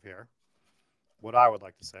get out of here, what I would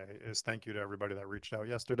like to say is thank you to everybody that reached out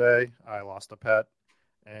yesterday. I lost a pet,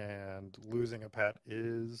 and losing a pet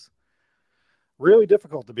is really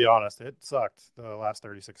difficult, to be honest. It sucked. The last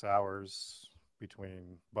 36 hours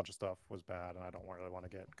between a bunch of stuff was bad, and I don't really want to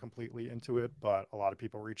get completely into it, but a lot of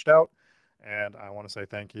people reached out, and I want to say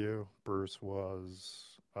thank you. Bruce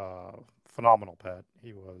was a phenomenal pet.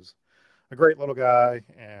 He was a great little guy,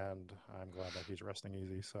 and I'm glad that he's resting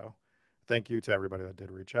easy. So thank you to everybody that did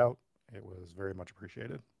reach out. It was very much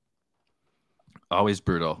appreciated. Always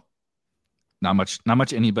brutal. Not much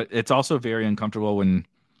but it's also very uncomfortable when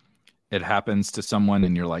it happens to someone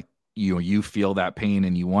and you're like, you feel that pain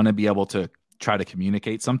and you want to be able to try to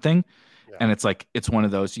communicate something. Yeah. And it's like, it's one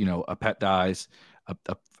of those, a pet dies,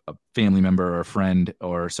 a family member or a friend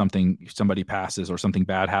or somebody passes or something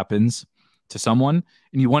bad happens to someone.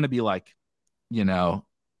 And you want to be like,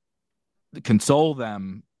 console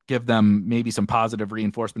them, give them maybe some positive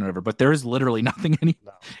reinforcement or whatever, but there is literally nothing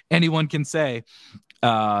anyone can say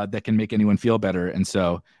that can make anyone feel better. And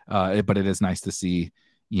so, but it is nice to see,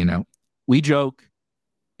 we joke,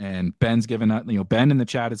 and Ben's giving us, Ben in the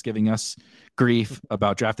chat is giving us grief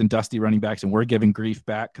about drafting dusty running backs, and we're giving grief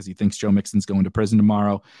back because he thinks Joe Mixon's going to prison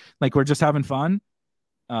tomorrow. Like, we're just having fun.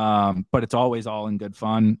 But it's always all in good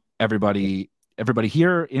fun. Everybody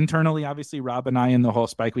here internally, obviously, Rob and I and the whole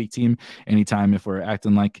Spike Week team, anytime if we're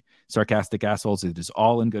acting like sarcastic assholes, it is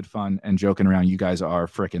all in good fun and joking around. You guys are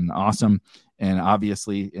freaking awesome. And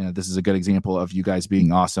obviously, this is a good example of you guys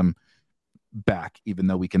being awesome back, even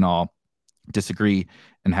though we can all disagree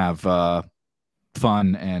and have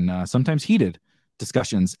fun and sometimes heated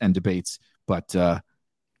discussions and debates. But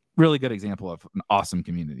really good example of an awesome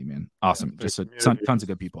community, man. Awesome. Yeah, just tons of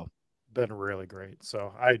good people. Been really great.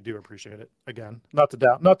 So I do appreciate it. Again, not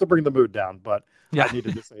to bring the mood down, but yeah. I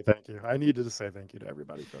needed to say thank you. I needed to say thank you to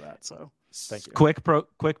everybody for that. So thank you.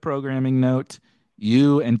 Quick programming note.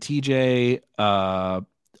 You and TJ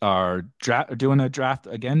are doing a draft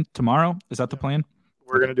again tomorrow. Is that the plan?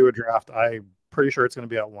 We're going to do a draft. I'm pretty sure it's going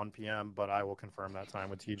to be at 1 p.m., but I will confirm that time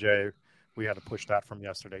with TJ. We had to push that from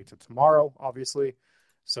yesterday to tomorrow, obviously.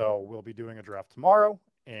 So we'll be doing a draft tomorrow.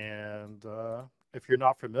 And if you're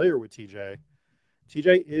not familiar with TJ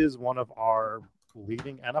is one of our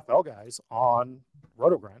leading NFL guys on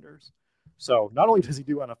Roto Grinders. So not only does he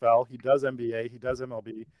do NFL, he does NBA, he does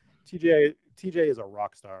MLB. TJ is a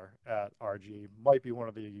rock star at RG, might be one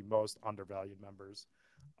of the most undervalued members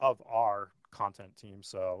of our content team.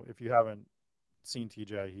 So if you haven't seen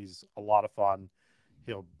TJ, he's a lot of fun.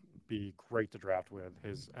 He'll be great to draft with.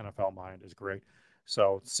 His NFL mind is great.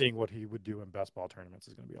 So seeing what he would do in best ball tournaments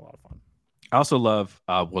is going to be a lot of fun. I also love,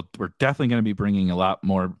 we're definitely going to be bringing a lot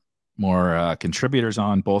more contributors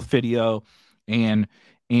on, both video and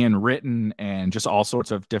written, and just all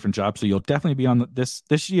sorts of different jobs. So you'll definitely be on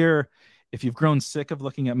this year. If you've grown sick of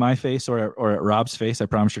looking at my face or at Rob's face, I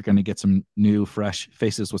promise you're going to get some new, fresh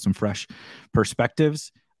faces with some fresh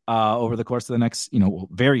perspectives over the course of the next,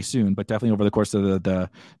 very soon, but definitely over the course of the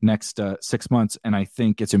next 6 months. And I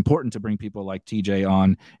think it's important to bring people like TJ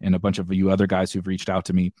on and a bunch of you other guys who've reached out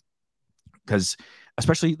to me, because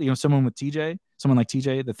especially, someone like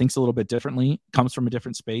TJ that thinks a little bit differently, comes from a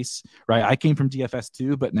different space, right? I came from DFS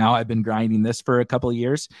too, but now I've been grinding this for a couple of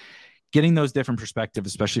years. Getting those different perspectives,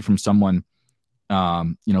 especially from someone,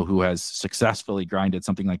 who has successfully grinded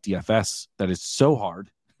something like DFS that is so hard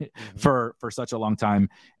for such a long time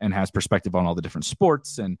and has perspective on all the different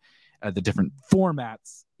sports and the different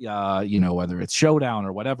formats, whether it's showdown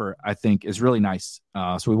or whatever, I think is really nice.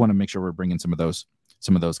 So we want to make sure we're bringing some of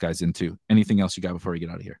those guys in too. Anything else you got before we get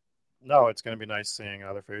out of here? No, it's going to be nice seeing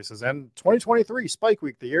other faces. And 2023 Spike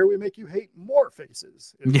Week, the year we make you hate more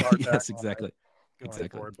faces. Yes, exactly.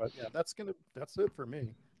 Forward. But yeah, that's it for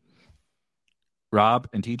me. Rob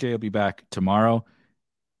and TJ will be back tomorrow.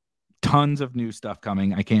 Tons of new stuff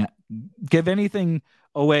coming. I can't give anything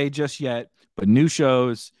away just yet, but new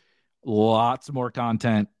shows, lots more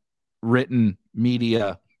content, written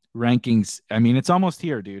media, rankings. I mean, it's almost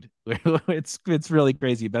here, dude. It's really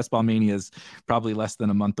crazy. Best Ball Mania is probably less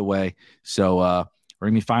than a month away. So we're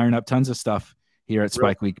gonna be firing up tons of stuff here at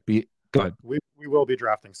Spike Week. Go ahead. We will be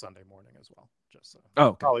drafting Sunday morning as well. Just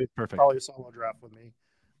perfect. Probably a solo draft with me,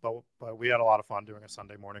 but we had a lot of fun doing a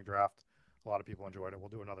Sunday morning draft. A lot of people enjoyed it. We'll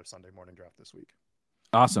do another Sunday morning draft this week.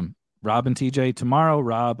 Awesome. Rob and TJ tomorrow,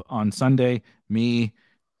 Rob on Sunday, me,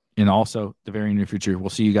 and also the very near future. We'll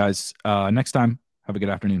see you guys next time. Have a good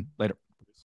afternoon. Later.